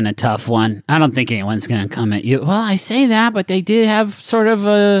isn't a tough one. I don't think anyone's going to come at you. Well, I say that, but they did have sort of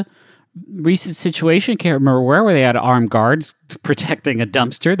a recent situation. Can't remember where they had armed guards protecting a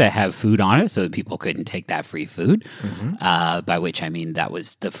dumpster that had food on it, so that people couldn't take that free food. By which I mean that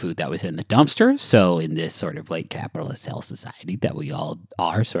was the food that was in the dumpster. So in this sort of late capitalist hell society that we all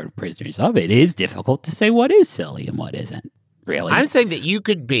are sort of prisoners of, it is difficult to say what is silly and what isn't. Really, I'm saying that you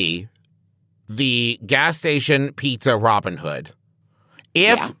could be the gas station pizza Robin Hood.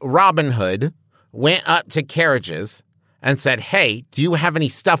 If Robin Hood went up to carriages and said, hey, do you have any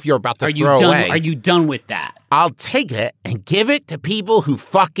stuff you're about to throw away? Are you done with that? I'll take it and give it to people who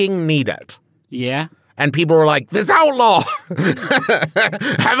fucking need it. Yeah. And people were like, this outlaw,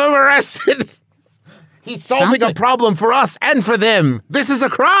 have him arrested. He's solving a problem for us and for them. This is a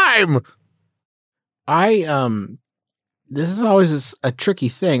crime. This is always a tricky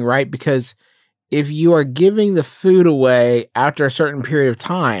thing, right? Because if you are giving the food away after a certain period of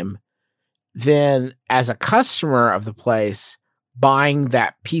time, then as a customer of the place, buying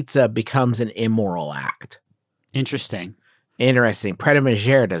that pizza becomes an immoral act. Interesting. Pret a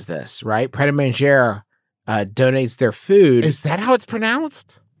Manger does this, right? Pret a Manger donates their food. Is that how it's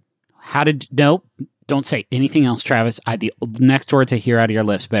pronounced? Nope. Don't say anything else, Travis. The next words I hear out of your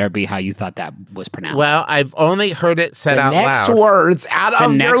lips better be how you thought that was pronounced. Well, I've only heard it said out next loud. words out of your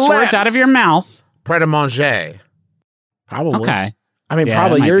lips. The next words out of your mouth. Pret-a-manger. Probably. Okay. I mean, Yeah,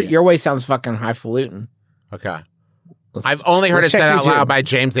 probably. that might be it. Your way sounds fucking highfalutin. Okay. I've only heard it let's said check out YouTube. loud by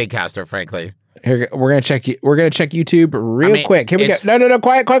James Acaster, frankly. Here, we're gonna check. We're gonna check YouTube real quick. Here we go. it's- No.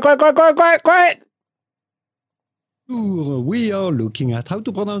 Quiet. We are looking at how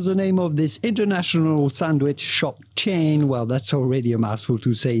to pronounce the name of this international sandwich shop chain. Well, that's already a mouthful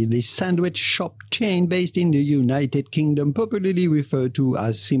to say. This sandwich shop chain based in the United Kingdom, popularly referred to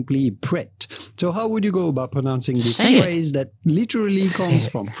as simply Pret. So how would you go about pronouncing this Say it. phrase that literally comes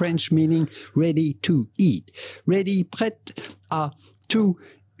from French meaning ready to eat? Ready, prêt à tout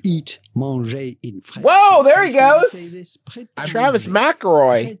eat, manger in French. Whoa, there he goes. Say this, prêt à Travis manger.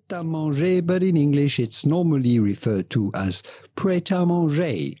 McElroy. Prêt à manger, but in English it's normally referred to as prêt à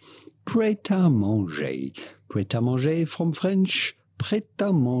manger. Prêt à manger. Prêt à manger from French, prêt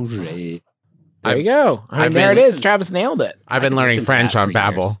à manger. There you go. I mean, I've there it been- is. Travis nailed it. I've been I've learning listened to French that on for years.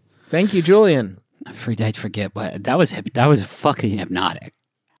 Babbel. Thank you, Julian. I'd forget what that was. That was fucking hypnotic.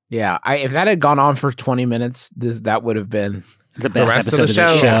 Yeah, if that had gone on for 20 minutes, that would have been The best rest of episode the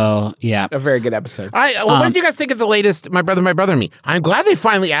of the show. show. Yeah. a very good episode. What did you guys think of the latest My Brother and Me? I'm glad they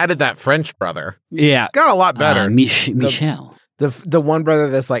finally added that French brother. Yeah. Got a lot better. Michelle. The one brother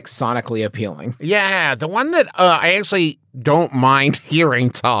that's like sonically appealing. Yeah, the one that I actually don't mind hearing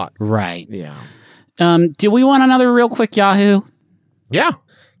talk. Right. Yeah. Do we want another real quick Yahoo? Yeah.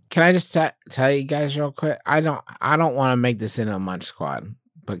 Can I just tell you guys real quick? I don't want to make this into a Munch Squad,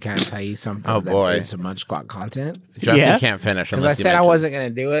 but can I tell you something? Oh, boy. It's a Munch Squad content Justin Yeah. can't finish because I unless he said I mentions- wasn't going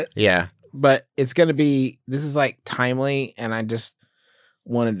to do it, Yeah. but it's going to be. This is like timely, and I just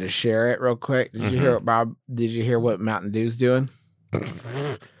wanted to share it real quick. Did you hear what Bob? Did you hear what Mountain Dew's doing?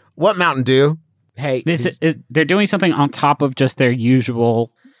 What Mountain Dew? Hey, They're doing something on top of just their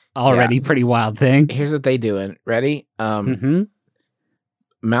usual, already pretty wild thing. here's what they doing. Ready? Mm-hmm.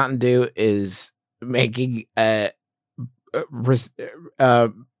 Mountain Dew is making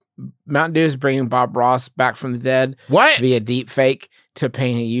Mountain Dew is bringing Bob Ross back from the dead What? via deep fake to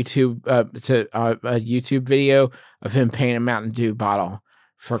paint a YouTube video of him painting a Mountain Dew bottle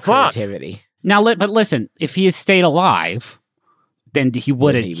for Fuck. creativity. Now, but listen, if he had stayed alive, then he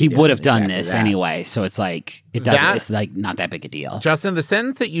would have he be would have doing done exactly this that? anyway. So it's like it doesn't. That- It's like not that big a deal. Justin, the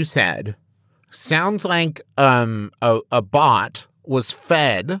sentence that you said sounds like a bot was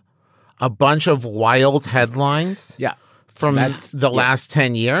fed a bunch of wild headlines Yeah. from That's- the yes. last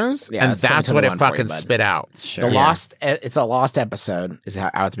 10 years, Yeah, and that's that's what it 2021 for you, fucking bud. spit out. Sure. It's a lost episode is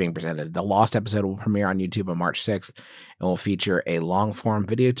how it's being presented. The lost episode will premiere on YouTube on March 6th and will feature a long form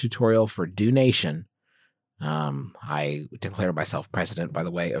video tutorial for Dew Nation. I declare myself president, by the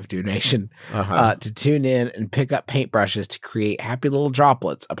way, of Dew Nation, to tune in and pick up paintbrushes to create happy little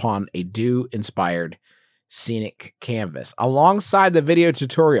droplets upon a dew inspired scenic canvas. Alongside the video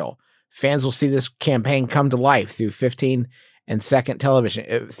tutorial, fans will see this campaign come to life through 30-second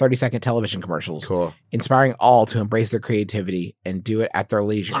television commercials, Cool. inspiring all to embrace their creativity and do it at their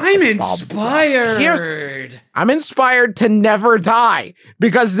leisure. I'm as Bob Ross. inspired. I'm inspired to never die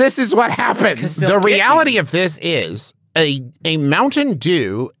because this is what happens. The reality of this is a Mountain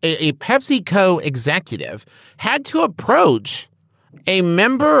Dew, a PepsiCo executive, had to approach a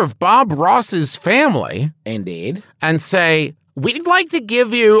member of Bob Ross's family Indeed. and say, we'd like to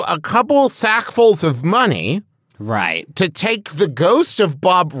give you a couple sackfuls of money Right. to take the ghost of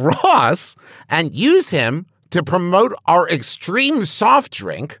Bob Ross and use him to promote our extreme soft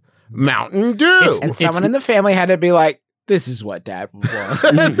drink, Mountain Dew. And someone in the family had to be like, this is what Dad would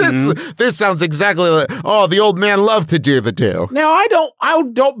want. this sounds exactly like, the old man loved to do the dew. Now, I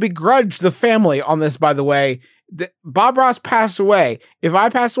don't begrudge the family on this, by the way. Bob Ross passed away. If I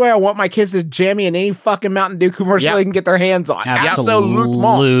pass away, I want my kids to jam me in any fucking Mountain Dew commercial Yep. they can get their hands on.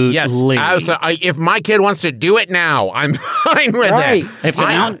 Absolutely. Yes, if my kid wants to do it now, I'm fine with Right. it. If the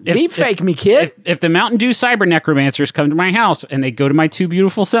Mountain, if, Deep fake me, kid. if the Mountain Dew cyber necromancers come to my house and they go to my two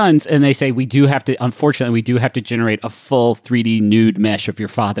beautiful sons and they say, unfortunately, we do have to generate a full 3D nude mesh of your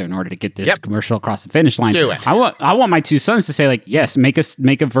father in order to get this commercial across the finish line. Do it. I want my two sons to say, like, yes, make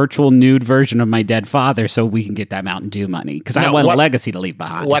a virtual nude version of my dead father so we can get that Mountain Dew money because I No, want what- a legacy to leave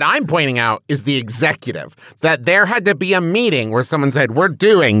behind. What I'm pointing out is the executive, that there had to be a meeting where someone said, we're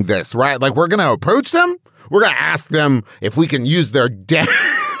doing this, right? Like, we're going to approach them. We're going to ask them if we can use their dead...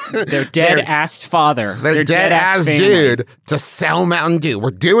 Their dead-ass father. Their dead-ass family. dude to sell Mountain Dew.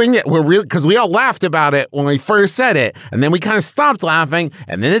 We're doing it. We're really... Because we all laughed about it when we first said it, and then we kind of stopped laughing,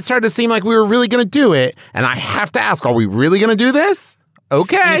 and then it started to seem like we were really going to do it, and I have to ask, are we really going to do this?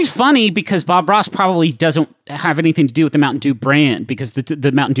 Okay. And it's funny because Bob Ross probably doesn't have anything to do with the Mountain Dew brand because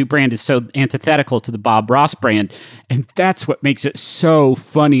the Mountain Dew brand is so antithetical to the Bob Ross brand. And that's what makes it so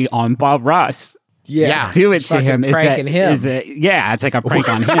funny on Bob Ross. Yeah. Do it to him. It's like a prank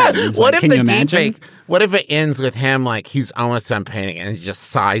on him. What if the deepfake? What if it ends with him like he's almost done painting and he just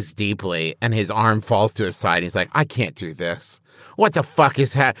sighs deeply and his arm falls to his side. He's like, I can't do this. What the fuck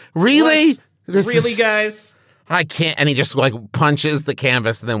is that? Really? Really, guys? I can't. And he just like punches the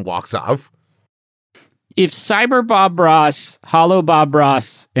canvas and then walks off. If Cyber Bob Ross, Hollow Bob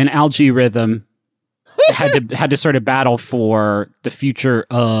Ross, and Algae Rhythm had to sort of battle for the future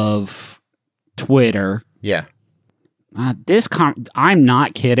of Twitter. Yeah. I'm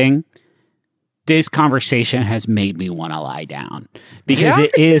not kidding. This conversation has made me want to lie down because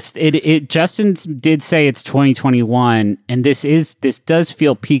Justin did say it's 2021 and this does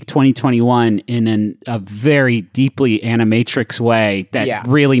feel peak 2021 in a very deeply animatrix way that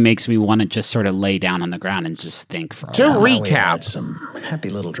really makes me want to just sort of lay down on the ground and just think for a while. We recap had some happy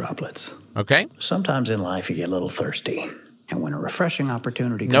little droplets. Okay. Sometimes in life you get a little thirsty. And when a refreshing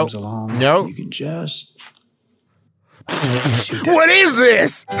opportunity Nope. comes along, Nope. you can just... What is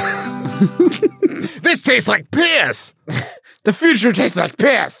this? This tastes like piss. The future tastes like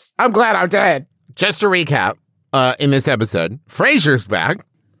piss. I'm glad I'm dead. Just to recap, in this episode, Frasier's back.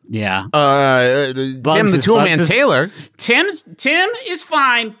 Yeah. Tim the Toolman Taylor. Tim is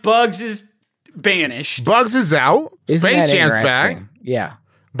fine. Bugs is banished. Bugs is out. Space Jam's back. Yeah.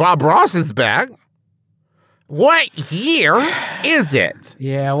 Bob Ross is back. What year is it?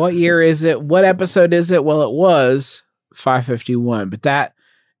 Yeah, what year is it? What episode is it? Well, it was 551, but that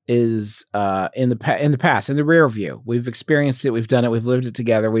is in the past, in the rear view. We've experienced it, we've done it, we've lived it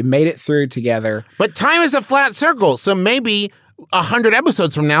together, we've made it through together. But time is a flat circle, so maybe 100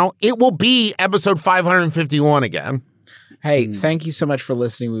 episodes from now, it will be episode 551 again. Hey, thank you so much for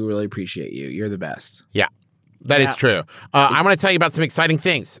listening. We really appreciate you. You're the best. Yeah. That is true. I'm going to tell you about some exciting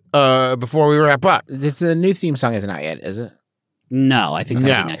things before we wrap up. The new theme song isn't out yet, is it? No, I think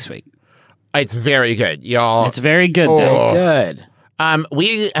that'll be next week. It's very good, y'all. It's very good, though. Good.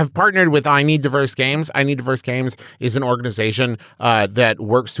 We have partnered with I Need Diverse Games. I Need Diverse Games is an organization that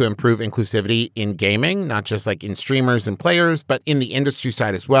works to improve inclusivity in gaming, not just like in streamers and players, but in the industry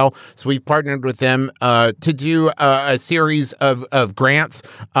side as well. So we've partnered with them to do a series of grants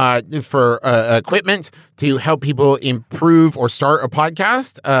for equipment to help people improve or start a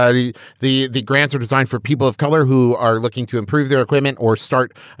podcast. The grants are designed for people of color who are looking to improve their equipment or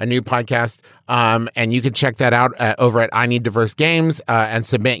start a new podcast. And you can check that out over at I Need Diverse Games and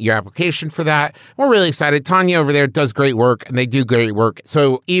submit your application for that. We're really excited. Tanya over there does great work, and they do great work.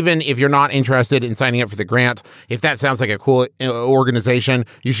 So even if you're not interested in signing up for the grant, if that sounds like a cool organization,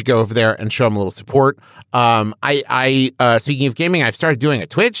 you should go over there and show them a little support. Speaking of gaming, I've started doing a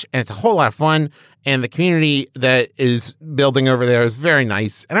Twitch, and it's a whole lot of fun. And the community that is building over there is very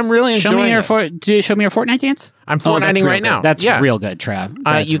nice, and I'm really enjoying it. Show me your Fortnite dance? I'm Fortniting right now. That's real good,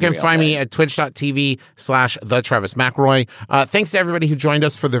 Trav. You can find me at twitch.tv/TheTravisMcElroy. Thanks to everybody who joined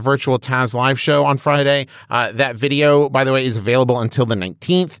us for the virtual Taz live show on Friday. That video, by the way, is available until the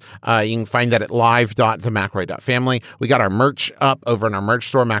 19th. You can find that at live.themcroy.family. We got our merch up over in our merch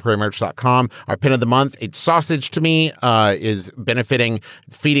store, McRoyMerch.com. Our pin of the month, It's Sausage to Me, is benefiting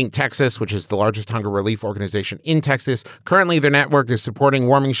Feeding Texas, which is the largest hunger relief organization in Texas. Currently, their network is supporting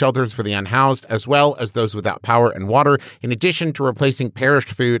warming shelters for the unhoused, as well as those without power and water, in addition to replacing perished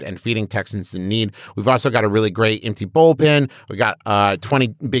food and feeding Texans in need. We've also got a really great empty bowl pin. We got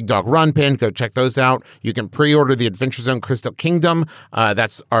 20 Big Dog Run pin. Go check those out. You can pre-order the Adventure Zone Crystal Kingdom.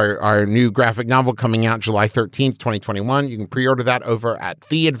 That's our new graphic novel coming out July 13th, 2021. You can pre-order that over at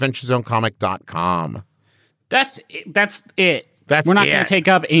theadventurezonecomic.com. That's it. We're not going to take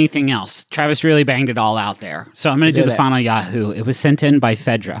up anything else. Travis really banged it all out there. So I'm going to do the final Yahoo. It was sent in by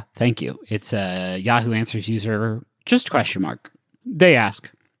Fedra. Thank you. It's a Yahoo Answers user, just ? They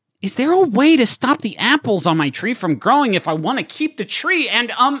ask, is there a way to stop the apples on my tree from growing if I want to keep the tree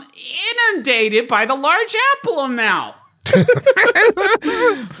and inundated by the large apple amount?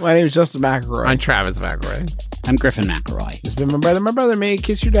 My name is Justin McElroy. I'm Travis McElroy. I'm Griffin McElroy. It's been my brother, me.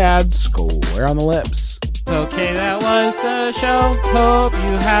 Kiss your dad. Square on the lips. Okay, that was the show. Hope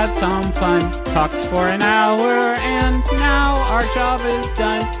you had some fun. Talked for an hour and now our job is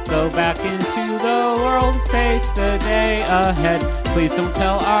done. Go back into the world, face the day ahead. Please don't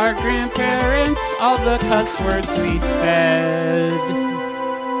tell our grandparents all the cuss words we said.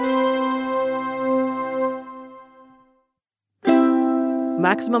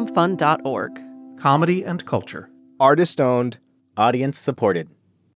 MaximumFun.org. Comedy and culture. Artist owned. Audience supported.